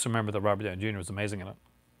 I just remember that Robert Downey Jr. was amazing in it.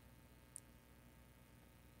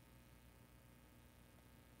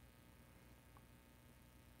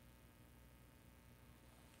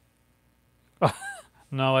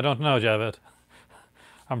 No, I don't know, Javed.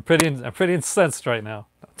 I'm pretty incensed right now,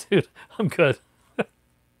 dude. I'm good.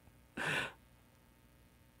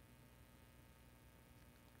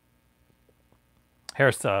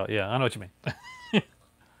 Hairstyle, yeah, I know what you mean,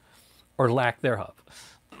 or lack thereof.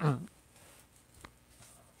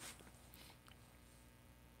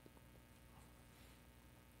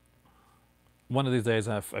 One of these days,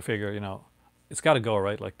 I figure, it's got to go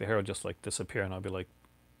right. Like the hair will just like disappear, and I'll be like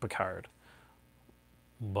Picard.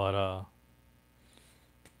 But nah.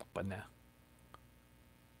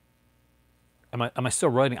 Am I still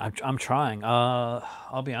writing? I'm trying.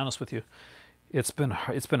 I'll be honest with you. It's been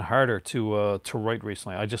harder to write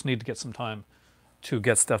recently. I just need to get some time to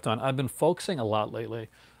get stuff done. I've been focusing a lot lately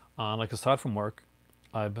on, like, aside from work,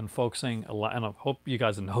 I've been focusing a lot, and I hope you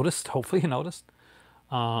guys have noticed. Hopefully, you noticed.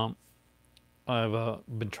 Um, I've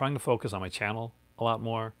been trying to focus on my channel a lot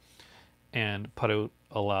more and put out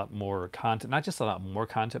a lot more content. Not just a lot more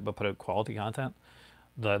content, but put out quality content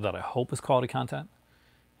that I hope is quality content.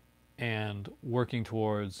 And working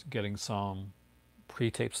towards getting some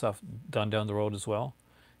pre-tape stuff done down the road as well.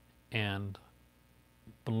 And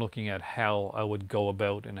been looking at how I would go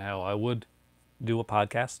about and how I would do a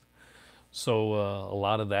podcast. So a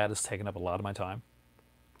lot of that is taking up a lot of my time.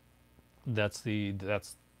 That's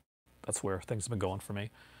where things have been going for me.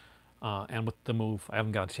 And with the move, I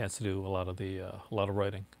haven't got a chance to do a lot of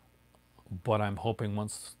writing. But I'm hoping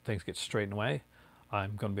once things get straightened away,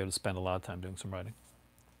 I'm going to be able to spend a lot of time doing some writing.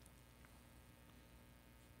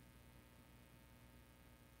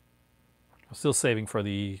 I'm still saving for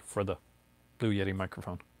the Blue Yeti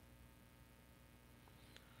microphone.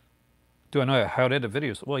 Do I know how to edit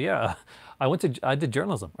videos? Well, yeah, I did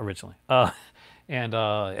journalism originally, and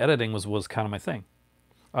editing was kind of my thing.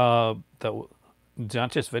 That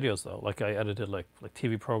not just videos though. Like I edited like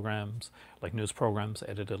TV programs, like news programs.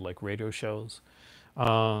 Edited like radio shows.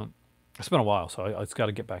 Uh, it's been a while, so I just got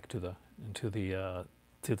to get back to the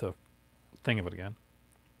thing of it again.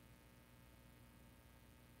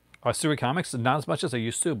 I still read comics, not as much as I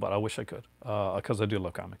used to, but I wish I could, because I do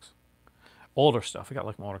love comics. Older stuff. I got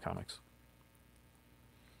like older comics.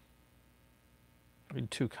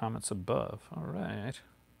 Read two comments above. All right.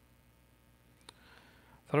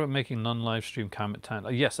 Thought about making non-live stream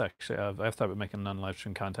content. Yes, actually, I've thought about making non-live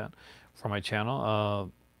stream content for my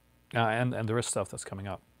channel, and there is stuff that's coming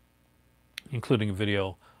up, including a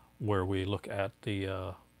video where we look at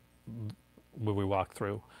where we walk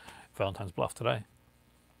through Valentine's Bluff today.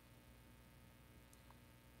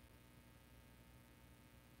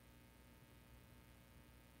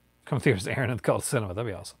 Come theaters, Aaron and the Cult of Cinema. That'd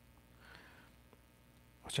be awesome.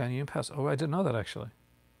 Johnny Yun passed. Oh, I didn't know that actually.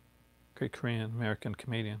 Great Korean American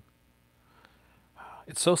comedian.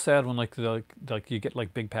 It's so sad when like you get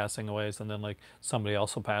like big passing aways, and then like somebody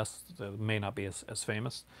also passed that may not be as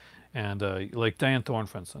famous, and like Diane Thorne,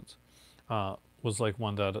 for instance, was like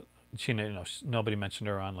one that she, nobody mentioned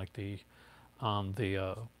her on like the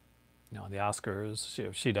the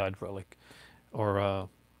Oscars. She died for like, or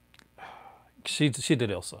she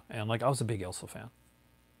did Ilsa, and like I was a big Ilsa fan.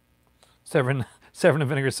 Severin and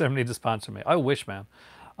Vinegar 7 need to sponsor me. I wish, man.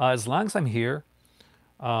 As long as I'm here,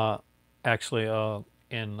 actually,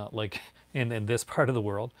 in like in this part of the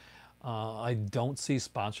world, I don't see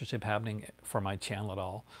sponsorship happening for my channel at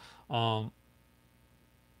all.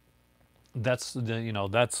 That's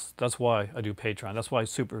that's why I do Patreon. That's why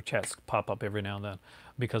super chats pop up every now and then,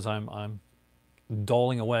 because I'm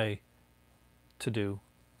doling away to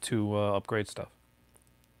upgrade stuff.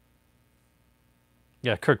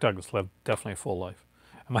 Yeah, Kirk Douglas lived definitely a full life.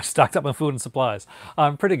 Am I stocked up on food and supplies?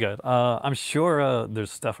 I'm pretty good. I'm sure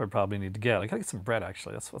there's stuff I probably need to get. I gotta get some bread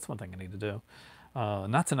actually. That's one thing I need to do.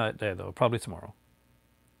 Not tonight day though. Probably tomorrow.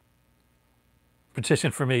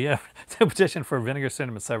 Petition for me, yeah. Petition for Vinegar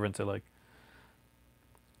Cinema Severin to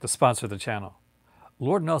sponsor the channel.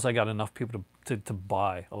 Lord knows I got enough people to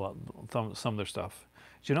buy a lot some of their stuff.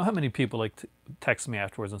 Do you know how many people like text me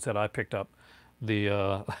afterwards and said I picked up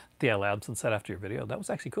the Labs and said after your video? That was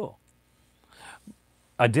actually cool.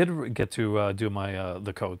 I did get to do my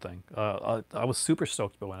the code thing. I was super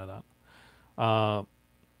stoked about one of that.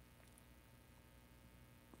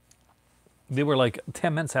 They were like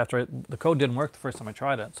 10 minutes after the code didn't work the first time I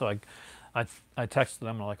tried it. So I texted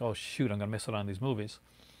them and I'm like, oh shoot, I'm gonna miss out on these movies.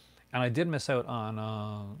 And I did miss out on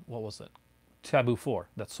what was it? Taboo 4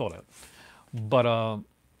 that sold out. But I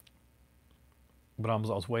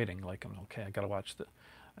was waiting, like, okay, I gotta watch the,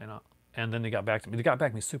 and then they got back to me. They got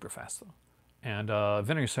back to me super fast though. And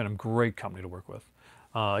Vinegar Cinema, great company to work with.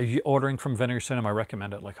 If you're ordering from Vinegar Cinema, I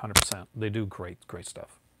recommend it like 100%. They do great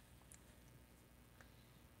stuff.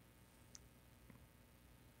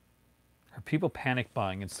 Are people panic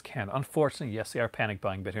buying in Canada? Unfortunately, yes, they are panic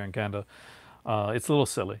buying, but here in Canada, it's a little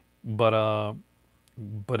silly, but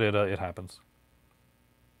it happens.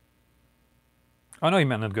 I know you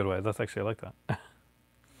meant in a good way. That's actually, I like that.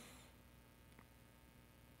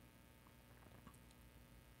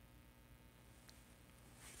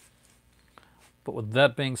 But with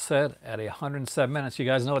that being said, at 107 minutes, you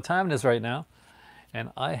guys know what time it is right now. And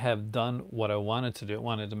I have done what I wanted to do. I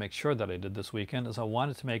wanted to make sure that I did this weekend, is I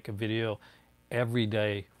wanted to make a video every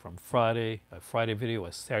day from Friday, a Friday video,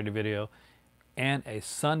 a Saturday video, and a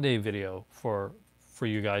Sunday video for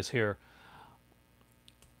you guys here.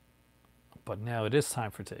 But now it is time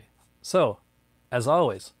for tea. So, as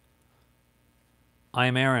always, I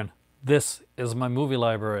am Aaron. This is my movie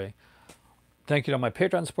library. Thank you to my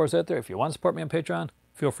Patreon supporters out there. If you want to support me on Patreon,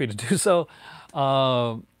 feel free to do so.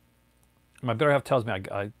 My better half tells me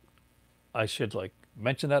I should like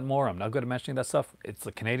mention that more. I'm not good at mentioning that stuff. It's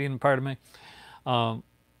the Canadian part of me. I'm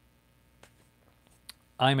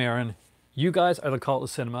Aaron. You guys are the Cult of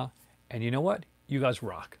Cinema. And you know what? You guys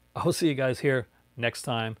rock. I'll see you guys here next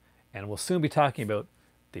time. And we'll soon be talking about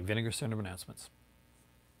the Vinegar Cinema announcements.